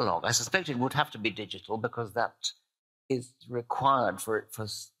be analog? I suspect it would have to be digital because that is required for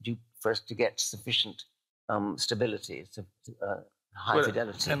us to get sufficient stability, high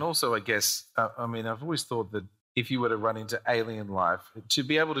fidelity. And also, I guess, I've always thought that if you were to run into alien life, to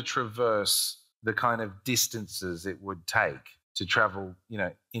be able to traverse the kind of distances it would take to travel,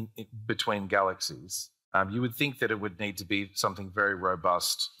 in between galaxies, you would think that it would need to be something very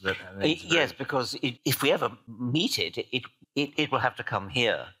robust. Yes, because if we ever meet it will have to come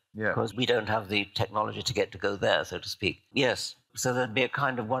here. Yeah. Because we don't have the technology to go there, so to speak. Yes. So there'd be a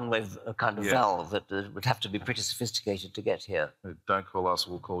kind of one-way, valve that would have to be pretty sophisticated to get here. Don't call us,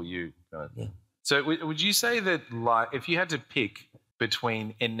 we'll call you. Yeah. So would you say that if you had to pick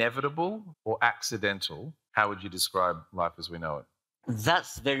between inevitable or accidental, how would you describe life as we know it?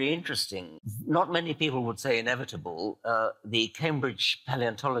 That's very interesting. Not many people would say inevitable. The Cambridge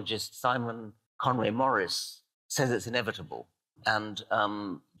paleontologist Simon Conway Morris says it's inevitable, and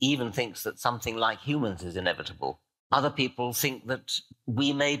even thinks that something like humans is inevitable. Other people think that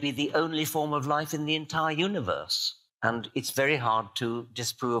we may be the only form of life in the entire universe. And it's very hard to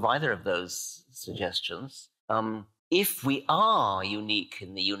disprove either of those suggestions. If we are unique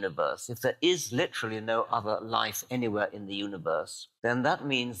in the universe, if there is literally no other life anywhere in the universe, then that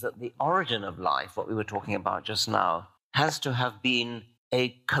means that the origin of life, what we were talking about just now, has to have been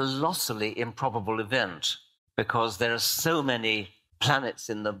a colossally improbable event, because there are so many planets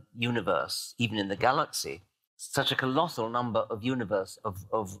in the universe, even in the galaxy, such a colossal number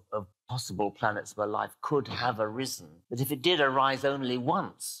of possible planets where life could have arisen, that if it did arise only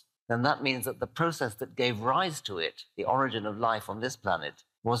once, then that means that the process that gave rise to it, the origin of life on this planet,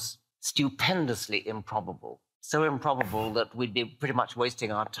 was stupendously improbable. So improbable that we'd be pretty much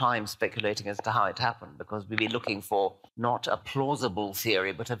wasting our time speculating as to how it happened, because we'd be looking for not a plausible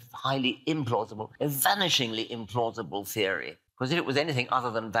theory, but a highly implausible, a vanishingly implausible theory. Because if it was anything other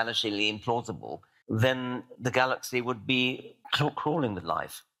than vanishingly implausible, then the galaxy would be crawling with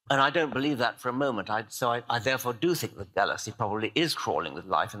life. And I don't believe that for a moment. I therefore do think the galaxy probably is crawling with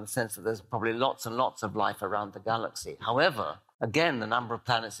life, in the sense that there's probably lots and lots of life around the galaxy. However, again, the number of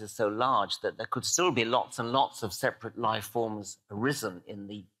planets is so large that there could still be lots and lots of separate life forms arisen in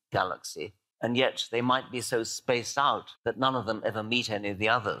the galaxy, and yet they might be so spaced out that none of them ever meet any of the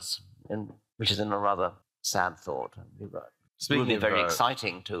others, which is a rather sad thought. It would be very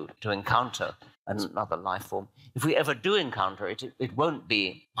exciting to encounter another life form. If we ever do encounter it, it won't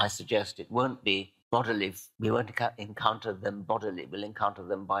be, I suggest, it won't be bodily. We won't encounter them bodily. We'll encounter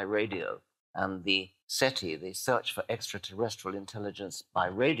them by radio. And the SETI, the Search for Extraterrestrial Intelligence by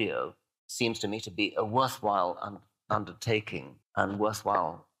Radio, seems to me to be a worthwhile undertaking and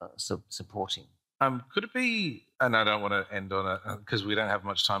worthwhile supporting. Could it be, and I don't want to end on it because we don't have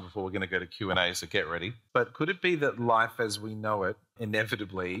much time before we're going to go to Q&A, so get ready. But could it be that life as we know it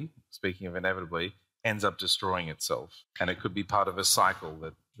inevitably, speaking of inevitably, ends up destroying itself? And it could be part of a cycle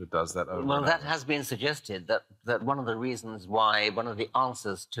that does that over Well, and that over. has been suggested, that one of the reasons why, one of the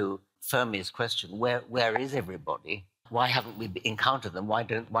answers to Fermi's question, where is everybody? Why haven't we encountered them? Why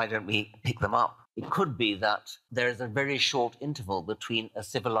don't we pick them up? It could be that there is a very short interval between a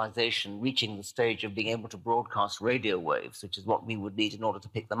civilization reaching the stage of being able to broadcast radio waves, which is what we would need in order to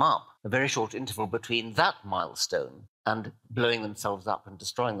pick them up. A very short interval between that milestone and blowing themselves up and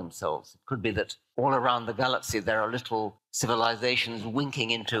destroying themselves. It could be that all around the galaxy there are little civilizations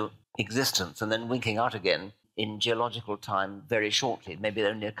winking into existence and then winking out again in geological time very shortly, maybe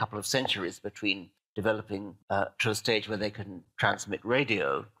only a couple of centuries between developing to a stage where they can transmit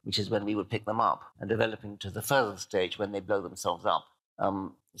radio, which is when we would pick them up, and developing to the further stage when they blow themselves up.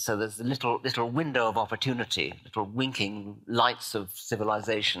 So there's a little window of opportunity, little winking lights of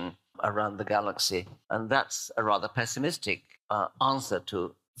civilization around the galaxy. And that's a rather pessimistic answer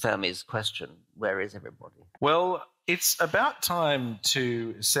to Fermi's question, where is everybody? Well, it's about time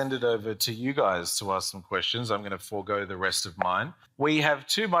to send it over to you guys to ask some questions. I'm going to forego the rest of mine. We have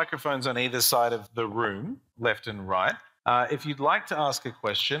 2 microphones on either side of the room, left and right. If you'd like to ask a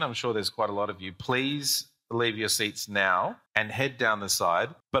question, I'm sure there's quite a lot of you, please leave your seats now and head down the side.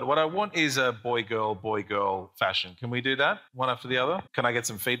 But what I want is a boy-girl fashion. Can we do that one after the other? Can I get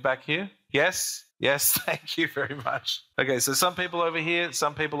some feedback here? Yes? Yes, thank you very much. Okay, so some people over here,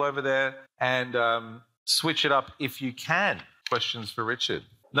 some people over there, and switch it up if you can. Questions for Richard?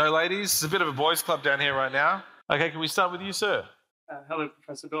 No, ladies? It's a bit of a boys' club down here right now. Okay, can we start with you, sir? Hello,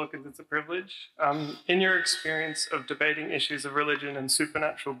 Professor Dawkins. It's a privilege. In your experience of debating issues of religion and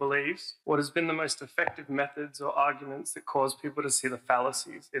supernatural beliefs, what has been the most effective methods or arguments that cause people to see the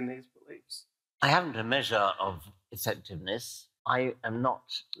fallacies in these beliefs? I haven't a measure of effectiveness. I am not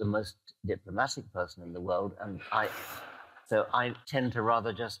the most diplomatic person in the world, and so I tend to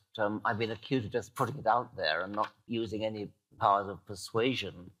rather just, I've been accused of just putting it out there and not using any powers of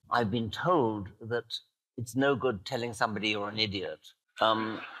persuasion. I've been told that it's no good telling somebody you're an idiot.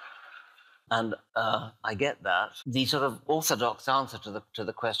 And I get that. The sort of orthodox answer to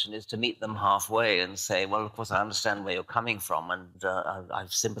the question is to meet them halfway and say, well, of course, I understand where you're coming from, and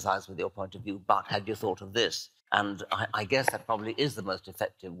I've sympathized with your point of view, but had you thought of this? And I guess that probably is the most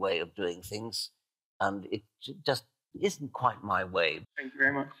effective way of doing things. And it just isn't quite my way. Thank you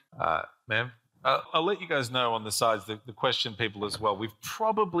very much. Ma'am? I'll let you guys know on the sides, the question people as well. We've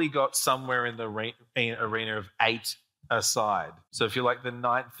probably got somewhere in the arena of 8 aside. So if you're like the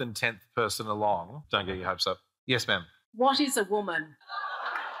 9th and 10th person along, don't get your hopes up. Yes, ma'am. What is a woman?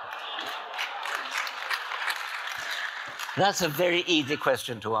 That's a very easy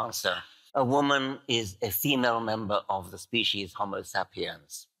question to answer. A woman is a female member of the species Homo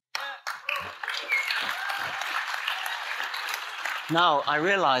sapiens. Now, I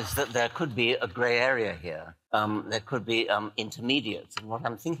realize that there could be a grey area here. There could be intermediates. And what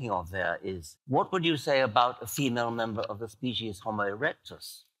I'm thinking of there is, what would you say about a female member of the species Homo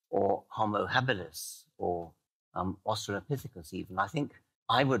erectus, or Homo habilis, or Australopithecus even? I think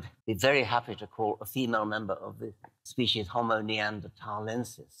I would be very happy to call a female member of the species Homo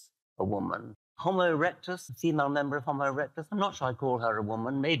neanderthalensis a woman. Homo erectus, a female member of Homo erectus, I'm not sure I'd call her a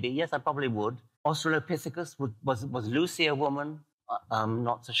woman. Maybe, yes, I probably would. Australopithecus, was Lucy a woman? I'm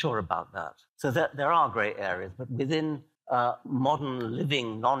not so sure about that. So there are grey areas, but within modern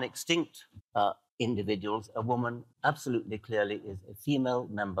living, non-extinct individuals, a woman absolutely clearly is a female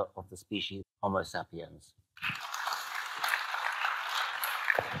member of the species Homo sapiens.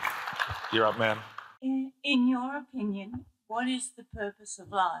 You're up, man. In your opinion, what is the purpose of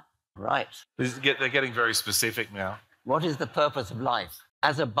life? Right. They're getting very specific now. What is the purpose of life?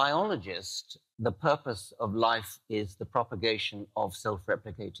 As a biologist, the purpose of life is the propagation of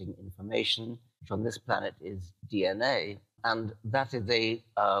self-replicating information, which on this planet is DNA. And that is a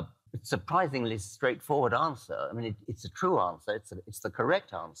surprisingly straightforward answer. I mean, it's a true answer. It's the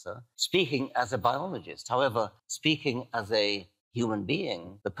correct answer, speaking as a biologist. However, speaking as a human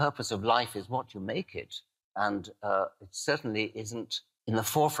being, the purpose of life is what you make it. And it certainly isn't in the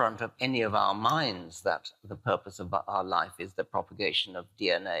forefront of any of our minds that the purpose of our life is the propagation of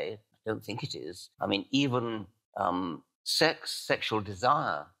DNA. I don't think it is. I mean, even sexual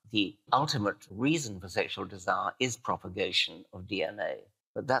desire, the ultimate reason for sexual desire is propagation of DNA.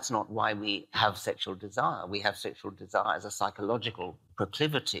 But that's not why we have sexual desire. We have sexual desire as a psychological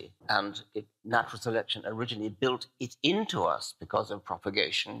proclivity, and natural selection originally built it into us because of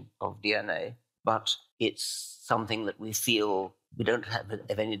propagation of DNA. But it's something that we feel we don't have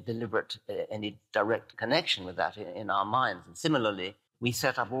any deliberate, any direct connection with that in our minds. And similarly, we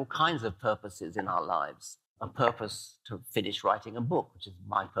set up all kinds of purposes in our lives. A purpose to finish writing a book, which is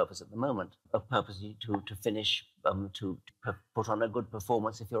my purpose at the moment. A purpose to finish, to put on a good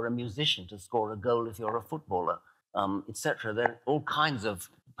performance if you're a musician, to score a goal if you're a footballer, etc. There are all kinds of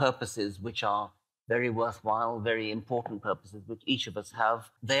purposes which are very worthwhile, very important purposes which each of us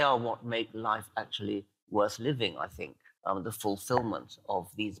have. They are what make life actually worth living, I think. The fulfillment of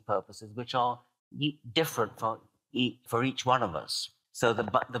these purposes, which are different for each one of us. So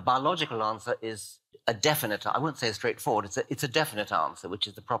the biological answer is a definite. I wouldn't say straightforward. It's a definite answer, which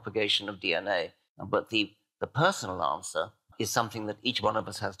is the propagation of DNA. But the personal answer is something that each one of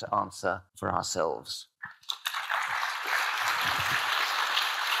us has to answer for ourselves.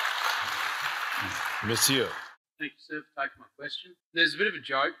 Monsieur. Thank you, sir, for taking my question. There's a bit of a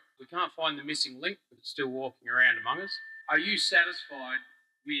joke. We can't find the missing link, but it's still walking around among us. Are you satisfied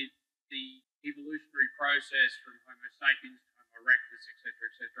with the evolutionary process from Homo sapiens to Homo erectus,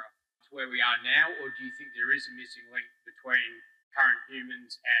 etc., to where we are now, or do you think there is a missing link between current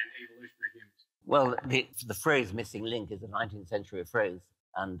humans and evolutionary humans? Well, the phrase "missing link" is a 19th century phrase,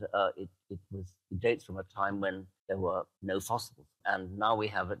 and it dates from a time when there were no fossils, and now we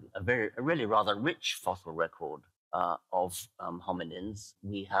have a really rather rich fossil record of hominins.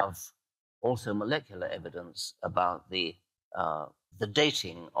 We have also molecular evidence about the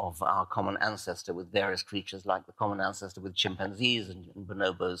dating of our common ancestor with various creatures, like the common ancestor with chimpanzees and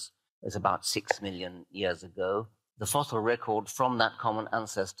bonobos is about 6 million years ago. The fossil record from that common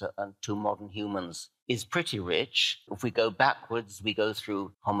ancestor to modern humans is pretty rich. If we go backwards, we go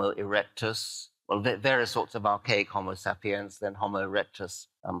through Homo erectus, well, various sorts of archaic Homo sapiens, then Homo erectus,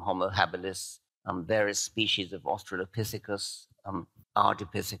 Homo habilis, various species of Australopithecus,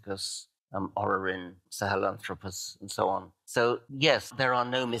 Ardipithecus, Orrerin, Sahelanthropus, and so on. So, yes, there are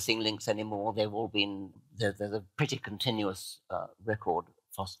no missing links anymore. They've all been, there's a pretty continuous record,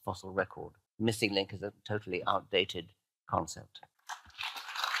 fossil record. Missing link is a totally outdated concept.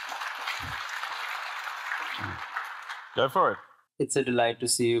 Go for it. It's a delight to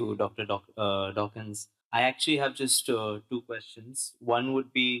see you, Dr. Dawkins. I actually have just 2 questions. One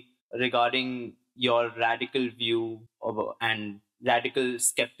would be regarding your radical view and radical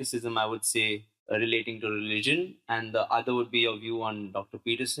skepticism, I would say, relating to religion. And the other would be your view on Dr.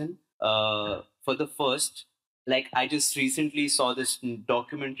 Peterson. For the first, like, I just recently saw this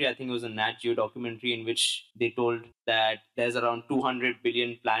documentary, I think it was a Nat Geo documentary, in which they told that there's around 200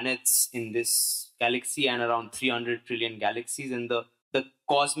 billion planets in this galaxy and around 300 trillion galaxies. And the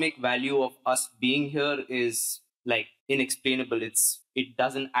cosmic value of us being here is like inexplainable. It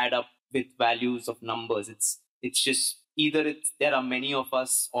doesn't add up with values of numbers. It's just either there are many of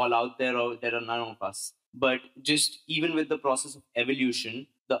us all out there, or there are none of us. But just even with the process of evolution,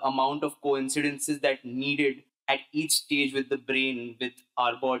 the amount of coincidences that needed at each stage with the brain, with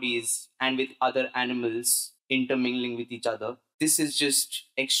our bodies, and with other animals intermingling with each other, this is just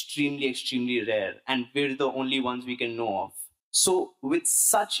extremely, extremely rare. And we're the only ones we can know of. So with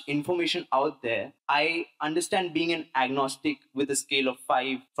such information out there, I understand being an agnostic with a scale of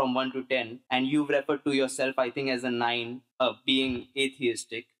 5 from 1 to 10, and you've referred to yourself, I think, as a 9, being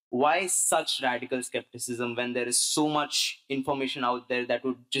atheistic. Why such radical skepticism when there is so much information out there that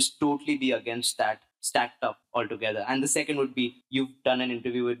would just totally be against that, stacked up altogether? And the second would be, you've done an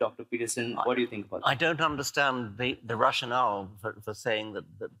interview with Dr. Peterson. What do you think about that? I don't understand the rationale for saying that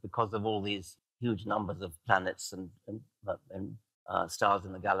because of all these huge numbers of planets and stars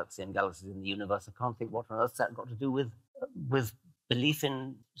in the galaxy and galaxies in the universe, I can't think what on earth that got to do with belief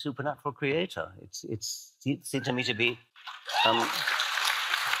in supernatural creator. It seems to me to be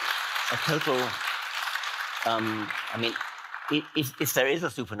a total. I mean, if there is a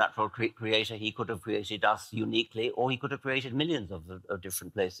supernatural creator, he could have created us uniquely, or he could have created millions of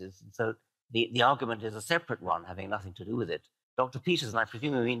different places. So the argument is a separate one, having nothing to do with it. Dr. Peterson, I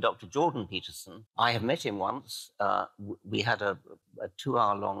presume you mean Dr. Jordan Peterson. I have met him once. We had a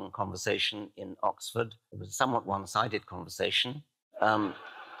 2-hour-long conversation in Oxford. It was a somewhat one-sided conversation. And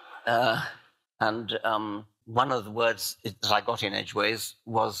one of the words that I got in edgeways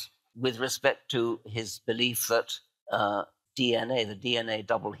was with respect to his belief that DNA, the DNA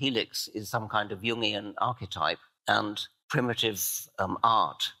double helix, is some kind of Jungian archetype, and primitive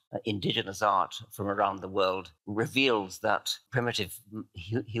art, indigenous art from around the world, reveals that primitive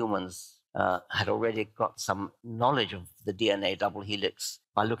humans had already got some knowledge of the DNA double helix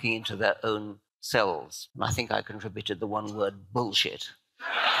by looking into their own cells. And I think I contributed the one word, bullshit.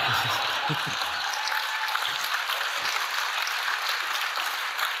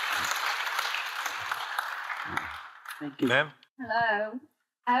 Thank you. Ma'am? Hello.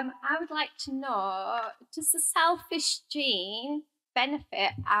 I would like to know, does the selfish gene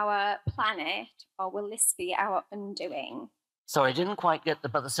benefit our planet, or will this be our undoing? Sorry, I didn't quite get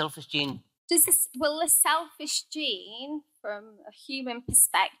about the selfish gene. Will the selfish gene, from a human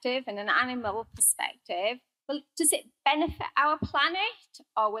perspective and an animal perspective, does it benefit our planet,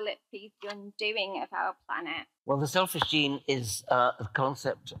 or will it be the undoing of our planet? Well, the selfish gene is a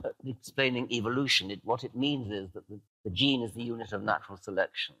concept explaining evolution. What it means is that the gene is the unit of natural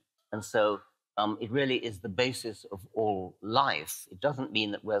selection. And so it really is the basis of all life. It doesn't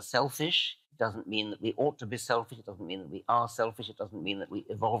mean that we're selfish. It doesn't mean that we ought to be selfish. It doesn't mean that we are selfish. It doesn't mean that we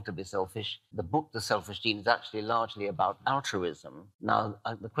evolved to be selfish. The book, The Selfish Gene, is actually largely about altruism. Now,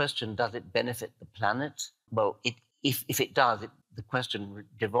 the question, does it benefit the planet? Well, if it does, the question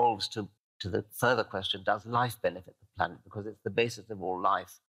devolves to the further question, does life benefit the planet? Because it's the basis of all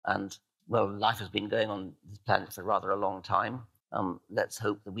life. And, well, life has been going on this planet for rather a long time. Let's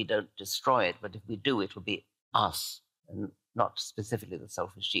hope that we don't destroy it. But if we do, it will be us, and not specifically the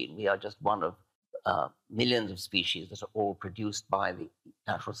selfish gene. We are just one of millions of species that are all produced by the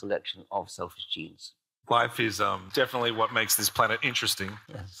natural selection of selfish genes. Life is definitely what makes this planet interesting.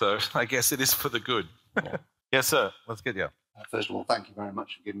 Yes. So I guess it is for the good. Yeah. Yes, sir. Let's get you. First of all, thank you very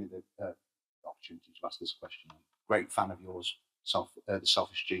much for giving me the opportunity to ask this question. I'm a great fan of yours. The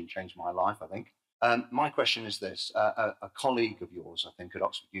Selfish Gene changed my life, I think. My question is this. A colleague of yours, I think, at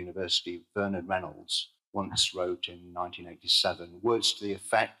Oxford University, Vernon Reynolds, once wrote in 1987 words to the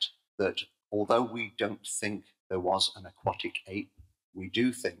effect that although we don't think there was an aquatic ape, we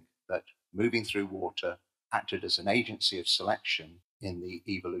do think that moving through water acted as an agency of selection in the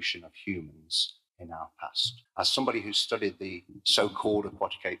evolution of humans in our past. As somebody who studied the so-called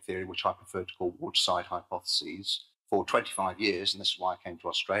aquatic ape theory, which I prefer to call waterside hypotheses, for 25 years, and this is why I came to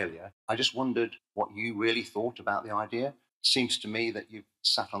Australia, I just wondered what you really thought about the idea. It seems to me that you've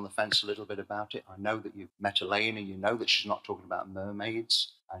sat on the fence a little bit about it. I know that you've met Elaine, and you know that she's not talking about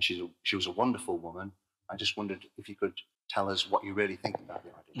mermaids, and she was a wonderful woman. I just wondered if you could tell us what you really think about the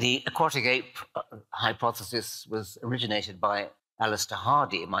idea. The aquatic ape hypothesis was originated by Alistair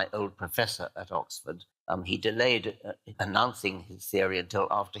Hardy, my old professor at Oxford. He delayed announcing his theory until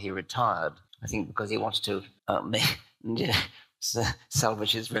after he retired, I think because he wanted to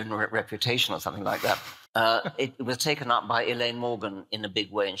salvage his own reputation or something like that. It was taken up by Elaine Morgan in a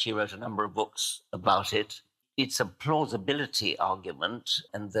big way, and she wrote a number of books about it. It's a plausibility argument,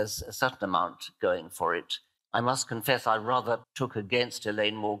 and there's a certain amount going for it. I must confess I rather took against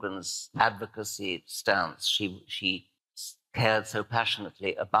Elaine Morgan's advocacy stance. She cared so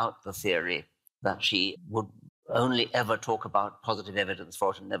passionately about the theory that she would only ever talk about positive evidence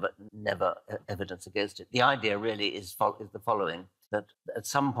for it and never evidence against it. The idea really is the following, that at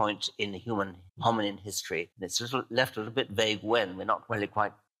some point in human hominin history, and it's left a little bit vague when, we're not really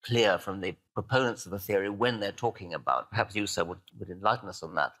quite clear from the proponents of the theory when they're talking about. Perhaps you, sir, would enlighten us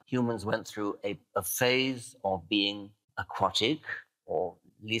on that. Humans went through a phase of being aquatic, or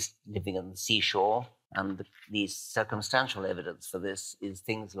at least living on the seashore, and the circumstantial evidence for this is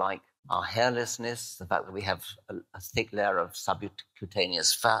things like our hairlessness, the fact that we have a thick layer of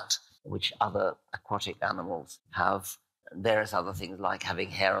subcutaneous fat, which other aquatic animals have. Various other things like having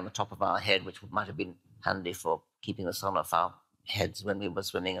hair on the top of our head, which might have been handy for keeping the sun off our heads when we were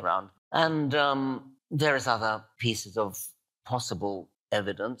swimming around. And various other pieces of possible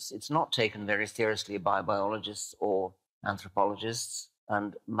evidence. It's not taken very seriously by biologists or anthropologists,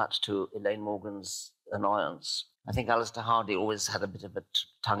 and much to Elaine Morgan's annoyance. I think Alistair Hardy always had a bit of a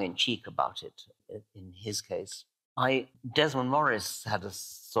tongue-in-cheek about it in his case. Desmond Morris had a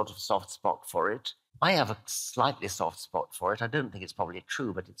sort of soft spot for it. I have a slightly soft spot for it. I don't think it's probably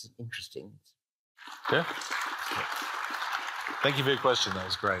true, but it's interesting. Yeah. Thank you for your question. That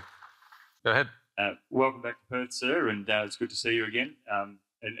was great. Go ahead. Welcome back to Perth, sir, and it's good to see you again. And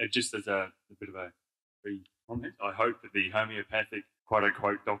just as a bit of a comment, I hope that the homeopathic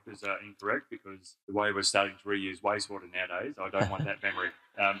quote-unquote doctors are incorrect, because the way we're starting to reuse wastewater nowadays, I don't want that memory.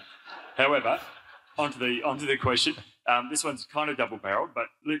 However, onto the question. This one's kind of double-barreled, but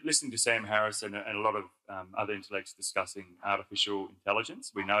listening to Sam Harris and a lot of other intellects discussing artificial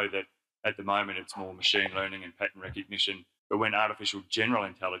intelligence, we know that at the moment it's more machine learning and pattern recognition, but when artificial general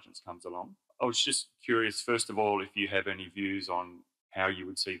intelligence comes along, I was just curious, first of all, if you have any views on how you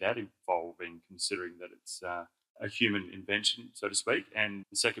would see that evolving, considering that it's a human invention, so to speak. And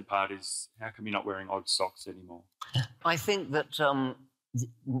the second part is, how come you're not wearing odd socks anymore? I think that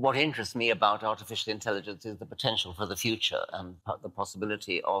what interests me about artificial intelligence is the potential for the future and the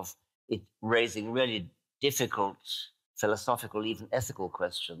possibility of it raising really difficult philosophical, even ethical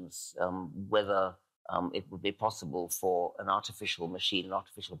questions, whether it would be possible for an artificial machine, an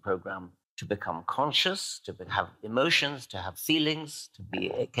artificial program, to become conscious, to have emotions, to have feelings, to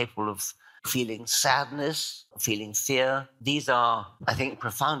be capable of feeling sadness, feeling fear. These are, I think,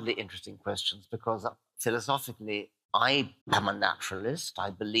 profoundly interesting questions because philosophically, I am a naturalist. I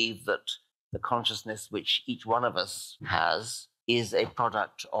believe that the consciousness which each one of us has is a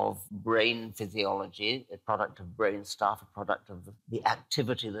product of brain physiology, a product of brain stuff, a product of the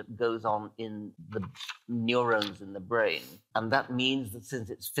activity that goes on in the neurons in the brain. And that means that since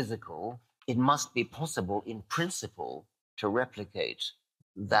it's physical, it must be possible in principle to replicate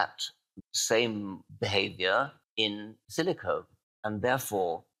that same behavior in silico. And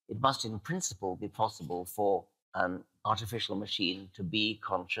therefore, it must in principle be possible for an artificial machine to be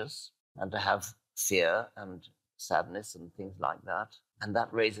conscious and to have fear and sadness and things like that. And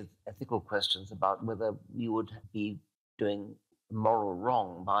that raises ethical questions about whether you would be doing moral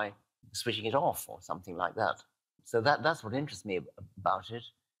wrong by switching it off or something like that. So that's what interests me about it.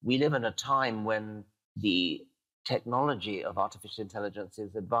 We live in a time when the technology of artificial intelligence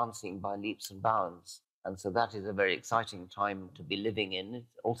is advancing by leaps and bounds. And so that is a very exciting time to be living in.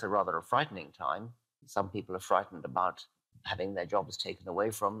 It's also rather a frightening time. Some people are frightened about having their jobs taken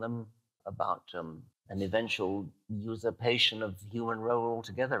away from them, about an eventual usurpation of human role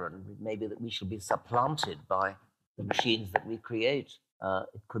altogether, and maybe that we shall be supplanted by the machines that we create.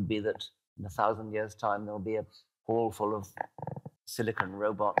 It could be that in 1,000 years' time, there'll be a hall full of silicon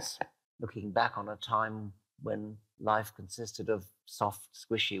robots looking back on a time when life consisted of soft,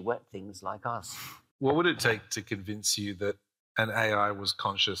 squishy, wet things like us. What would it take to convince you that an AI was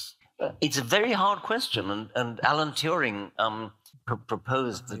conscious? It's a very hard question, and Alan Turing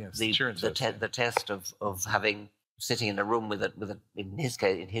proposed the test of having sitting in a room with a in his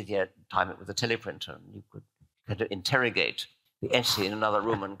case, in his time it was a teleprinter, and you could interrogate the entity in another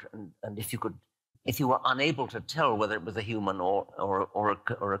room, and if you were unable to tell whether it was a human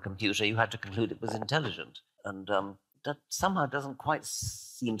or a computer, you had to conclude it was intelligent, and that somehow doesn't quite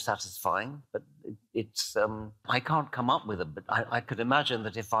seem satisfying. But it's I can't come up with it, but I could imagine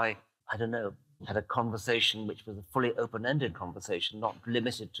that if I don't know, had a conversation which was a fully open-ended conversation, not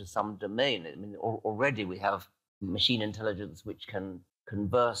limited to some domain. I mean, already we have machine intelligence which can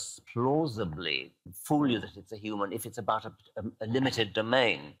converse plausibly, fool you that it's a human if it's about a limited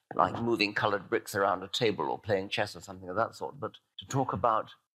domain, like moving colored bricks around a table or playing chess or something of that sort. But to talk about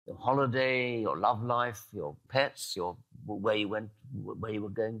your holiday, your love life, your pets, where you were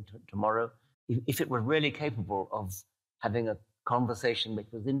going tomorrow, if it were really capable of having a conversation which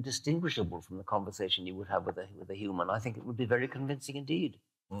was indistinguishable from the conversation you would have with a human, I think it would be very convincing indeed.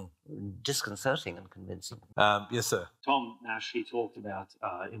 Disconcerting and convincing. Yes, sir. Tom Nash, he talked about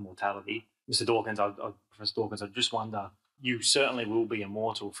immortality. Mr. Dawkins, Professor Dawkins, I just wonder, you certainly will be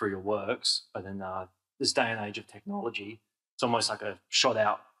immortal through your works, but in this day and age of technology, it's almost like a shot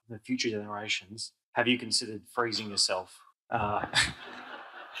out for future generations. Have you considered freezing yourself?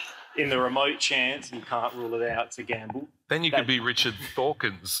 In the remote chance, you can't rule it out, it's a gamble. Then you could be Richard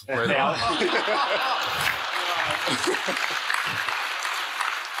Dawkins.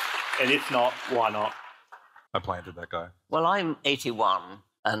 And if not, why not? I planted that guy. Well, I'm 81,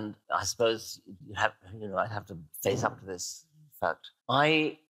 and I suppose I'd have to face up to this fact.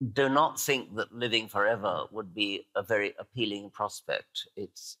 I do not think that living forever would be a very appealing prospect.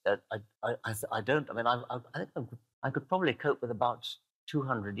 It's I don't. I mean, I think I could probably cope with about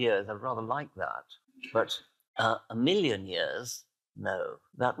 200 years. I'd rather like that, but 1,000,000 years, no.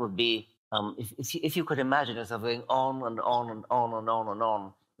 That would be if you could imagine yourself going on and on and on and on and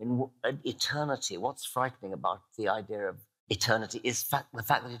on. In eternity, what's frightening about the idea of eternity is the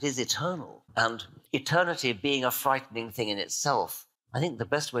fact that it is eternal. And eternity being a frightening thing in itself, I think the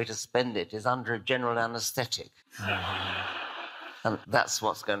best way to spend it is under a general anesthetic. And that's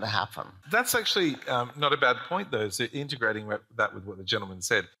what's going to happen. That's actually not a bad point, though. So integrating that with what the gentleman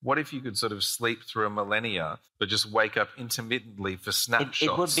said. What if you could sort of sleep through a millennia, but just wake up intermittently for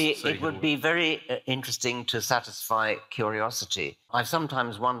snapshots? It would be very interesting to satisfy curiosity. I've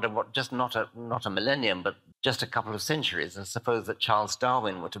sometimes wondered what just not a millennium, but just a couple of centuries. And suppose that Charles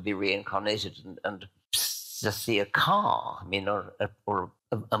Darwin were to be reincarnated and just see a car, I mean, or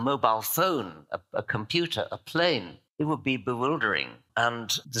a mobile phone, a computer, a plane. It would be bewildering. And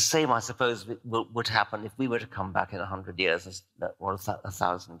the same, I suppose, would happen if we were to come back in 100 years or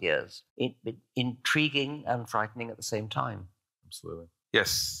 1,000 years. It'd be intriguing and frightening at the same time. Absolutely.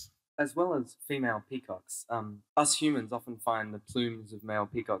 Yes. As well as female peacocks, us humans often find the plumes of male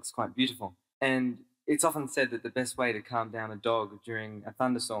peacocks quite beautiful. And it's often said that the best way to calm down a dog during a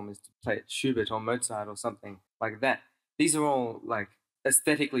thunderstorm is to play Schubert or Mozart or something like that. These are all like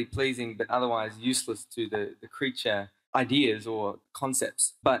aesthetically pleasing but otherwise useless to the creature ideas or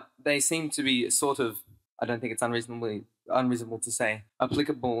concepts. But they seem to be sort of, I don't think it's unreasonable to say,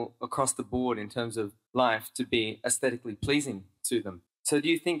 applicable across the board in terms of life to be aesthetically pleasing to them. So do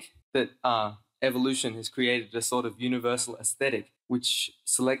you think that evolution has created a sort of universal aesthetic which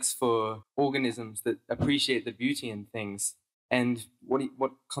selects for organisms that appreciate the beauty in things? And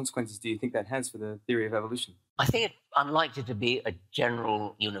what consequences do you think that has for the theory of evolution? I think it's unlikely to be a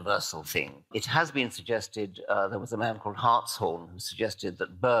general universal thing. It has been suggested, there was a man called Hartshorne who suggested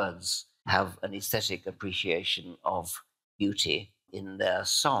that birds have an aesthetic appreciation of beauty in their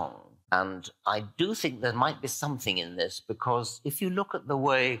song. And I do think there might be something in this, because if you look at the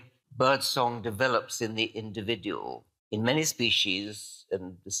way birdsong develops in the individual, in many species,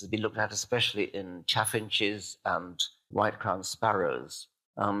 and this has been looked at especially in chaffinches and white-crowned sparrows,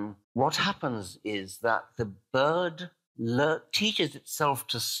 what happens is that the bird teaches itself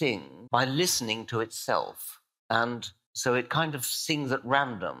to sing by listening to itself. And so it kind of sings at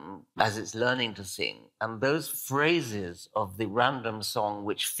random as it's learning to sing. And those phrases of the random song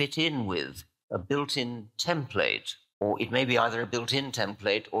which fit in with a built-in template, or it may be either a built-in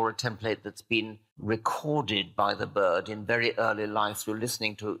template or a template that's been recorded by the bird in very early life through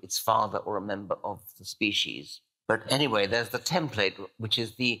listening to its father or a member of the species. But anyway, there's the template, which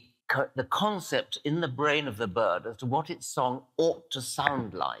is the concept in the brain of the bird as to what its song ought to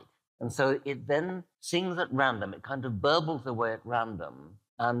sound like. And so it then sings at random. It kind of burbles away at random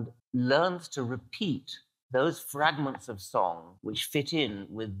and learns to repeat those fragments of song which fit in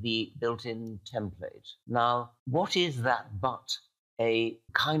with the built-in template. Now, what is that but a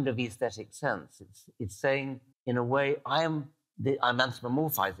kind of aesthetic sense? It's saying, in a way, I'm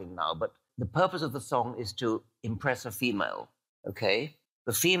anthropomorphizing now, but the purpose of the song is to impress a female, okay?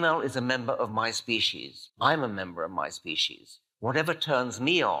 The female is a member of my species. I'm a member of my species. Whatever turns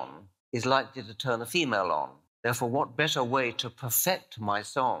me on is likely to turn a female on. Therefore, what better way to perfect my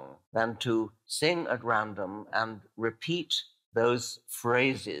song than to sing at random and repeat those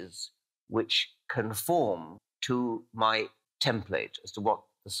phrases which conform to my template as to what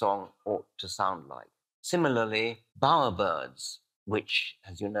the song ought to sound like. Similarly, bowerbirds, which,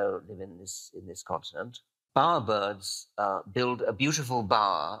 as you know, live in this continent, bowerbirds build a beautiful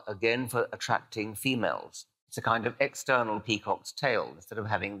bower, again, for attracting females. It's a kind of external peacock's tail, instead of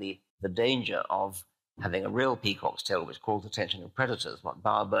having the danger of having a real peacock's tail, which calls attention of predators. What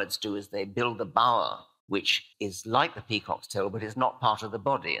bowerbirds do is they build a bower, which is like the peacock's tail, but is not part of the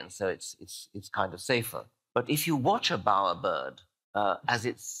body, and so it's kind of safer. But if you watch a bowerbird as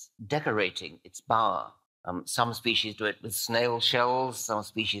it's decorating its bower, some species do it with snail shells, some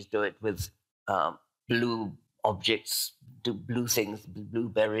species do it with blue objects, blue things,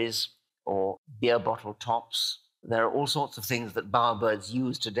 blueberries, or beer bottle tops. There are all sorts of things that bowerbirds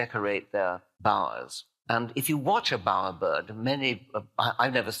use to decorate their bowers. And if you watch a bowerbird,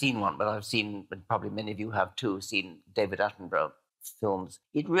 I've never seen one, but I've seen, and probably many of you have too, seen David Attenborough films.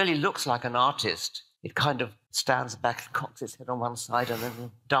 It really looks like an artist. It kind of stands back, cocks its head on one side, and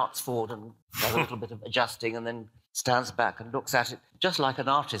then darts forward and does a little bit of adjusting, and then stands back and looks at it, just like an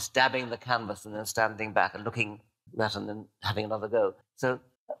artist dabbing the canvas and then standing back and looking at that and then having another go. So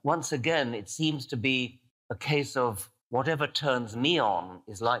once again, it seems to be a case of whatever turns me on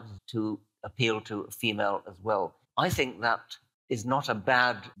is likely to appeal to a female as well. I think that is not a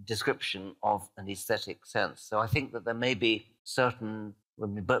bad description of an aesthetic sense. So I think that there may be certain,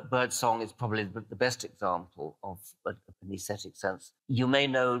 birdsong is probably the best example of an aesthetic sense. You may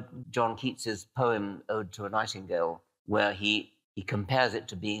know John Keats's poem Ode to a Nightingale, where he compares it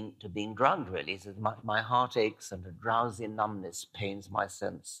to being drugged, really. He says, my heart aches and a drowsy numbness pains my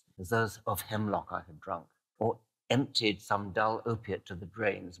sense, as those of hemlock I had drunk, or emptied some dull opiate to the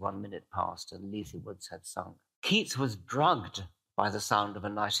drains 1 minute past and Lethe woods had sunk. Keats was drugged by the sound of a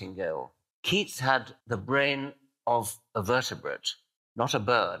nightingale. Keats had the brain of a vertebrate, not a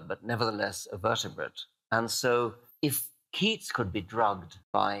bird, but nevertheless a vertebrate. And so if Keats could be drugged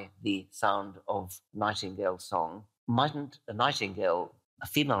by the sound of nightingale song, mightn't a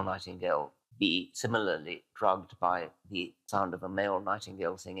female nightingale, be similarly drugged by the sound of a male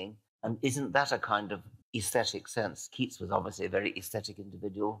nightingale singing? And isn't that a kind of aesthetic sense? Keats was obviously a very aesthetic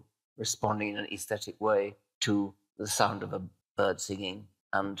individual, responding in an aesthetic way to the sound of a bird singing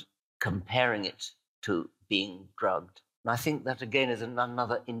and comparing it to being drugged. And I think that, again, is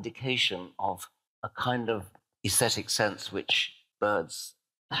another indication of a kind of aesthetic sense which birds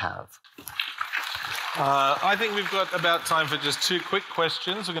have. I think we've got about time for just 2 quick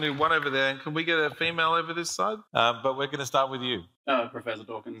questions. We're going to do one over there. Can we get a female over this side? But we're going to start with you. Professor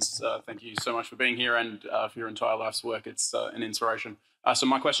Dawkins, thank you so much for being here and for your entire life's work. It's an inspiration. So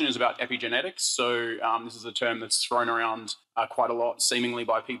my question is about epigenetics. So this is a term that's thrown around quite a lot, seemingly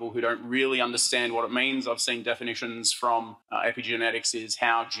by people who don't really understand what it means. I've seen definitions from epigenetics is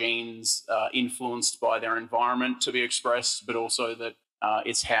how genes influenced by their environment to be expressed, but also that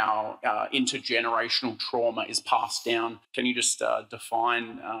it's how intergenerational trauma is passed down. Can you just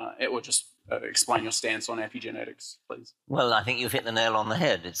define it or just explain your stance on epigenetics, please? Well, I think you've hit the nail on the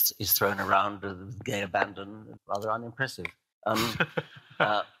head. It's thrown around with gay abandon, rather unimpressive.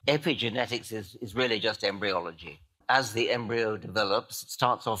 Epigenetics is really just embryology. As the embryo develops, it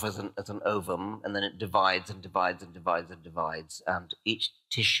starts off as an ovum, and then it divides and divides and divides and divides, and each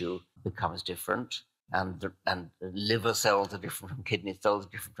tissue becomes different. And liver cells are different from kidney cells,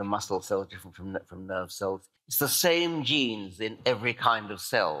 different from muscle cells, different from nerve cells. It's the same genes in every kind of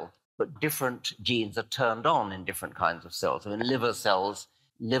cell, but different genes are turned on in different kinds of cells. So in liver cells,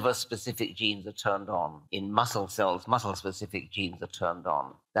 liver-specific genes are turned on. In muscle cells, muscle-specific genes are turned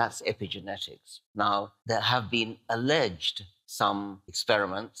on. That's epigenetics. Now, there have been alleged some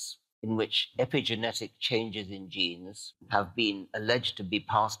experiments in which epigenetic changes in genes have been alleged to be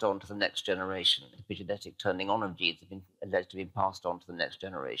passed on to the next generation. Epigenetic turning on of genes have been alleged to be passed on to the next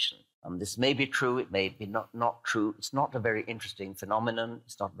generation. This may be true, it may be not true. It's not a very interesting phenomenon.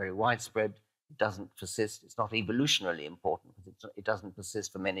 It's not very widespread. It doesn't persist. It's not evolutionarily important because it doesn't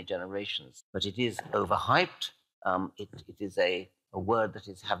persist for many generations. But it is overhyped. It is a word that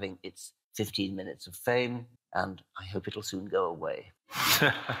is having its 15 minutes of fame, and I hope it'll soon go away.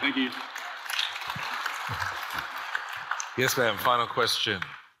 Thank you. Yes, ma'am. Final question.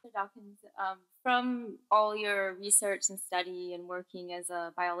 Dr. Dawkins, from all your research and study and working as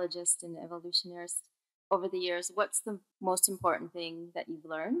a biologist and evolutionist over the years, what's the most important thing that you've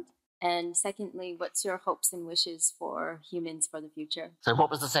learned? And secondly, what's your hopes and wishes for humans for the future? So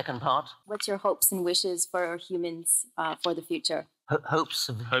what was the second part? What's your hopes and wishes for humans for the future? Hopes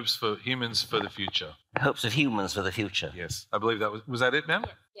for humans for the future. Hopes of humans for the future. Yes, I believe that was that it, ma'am?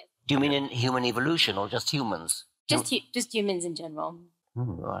 Yes. Do you mean in human evolution or just humans? Just humans in general. Oh,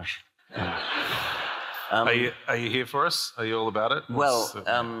 gosh. Are you here for us? Are you all about it?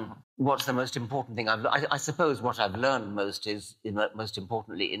 What's the most important thing? I suppose what I've learned most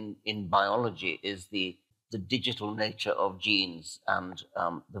importantly in biology is the digital nature of genes and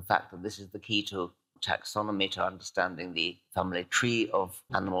the fact that this is the key to taxonomy, to understanding the family tree of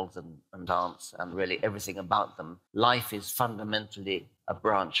animals and plants and really everything about them. Life is fundamentally a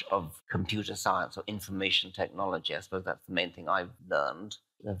branch of computer science or information technology. I suppose that's the main thing I've learned.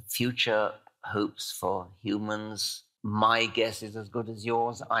 The future hopes for humans, my guess is as good as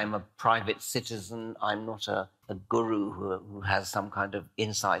yours. I'm a private citizen. I'm not a guru who has some kind of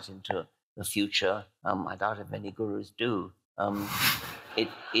insight into the future. I doubt if many gurus do.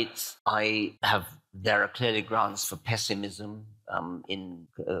 There are clearly grounds for pessimism in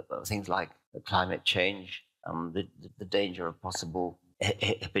things like climate change, the danger of possible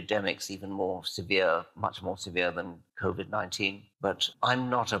epidemics, even more severe, much more severe than COVID-19. But I'm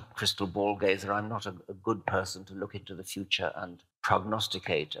not a crystal ball gazer. I'm not a good person to look into the future and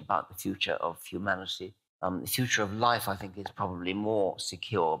prognosticate about the future of humanity. The future of life, I think, is probably more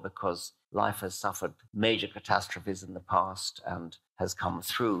secure because life has suffered major catastrophes in the past and has come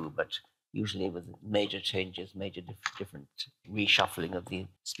through, but usually with major changes, major different reshuffling of the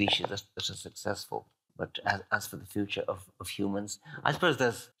species that are successful. But as for the future of humans, I suppose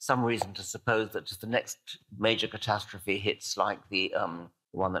there's some reason to suppose that if the next major catastrophe hits like the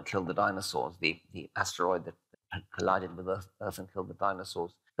one that killed the dinosaurs, the asteroid that collided with Earth and killed the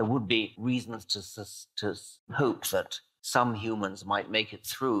dinosaurs, there would be reasons to hope that some humans might make it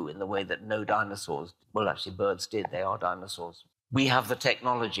through in the way that no dinosaurs, well, actually birds did, they are dinosaurs. We have the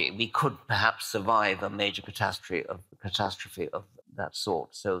technology. We could perhaps survive a major catastrophe of that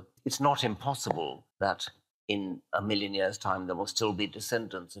sort. So it's not impossible that in 1 million years' time there will still be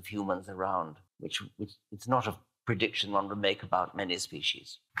descendants of humans around, which it's not a prediction one would make about many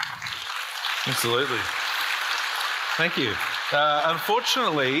species. Absolutely. Thank you.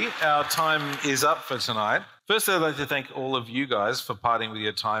 Unfortunately, our time is up for tonight. First, I'd like to thank all of you guys for parting with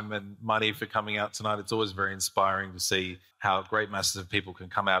your time and money for coming out tonight. It's always very inspiring to see how great masses of people can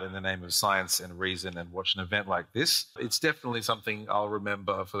come out in the name of science and reason and watch an event like this. It's definitely something I'll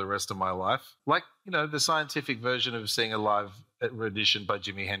remember for the rest of my life. Like, the scientific version of seeing a live rendition by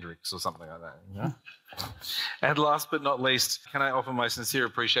Jimi Hendrix or something like that. And last but not least, can I offer my sincere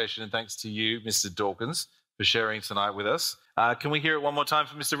appreciation and thanks to you, Mr. Dawkins, for sharing tonight with us. Can we hear it one more time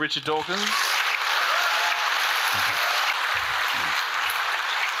for Mr. Richard Dawkins?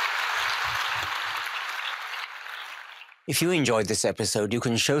 If you enjoyed this episode, you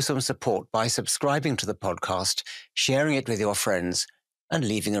can show some support by subscribing to the podcast, sharing it with your friends, and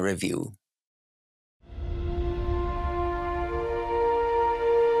leaving a review.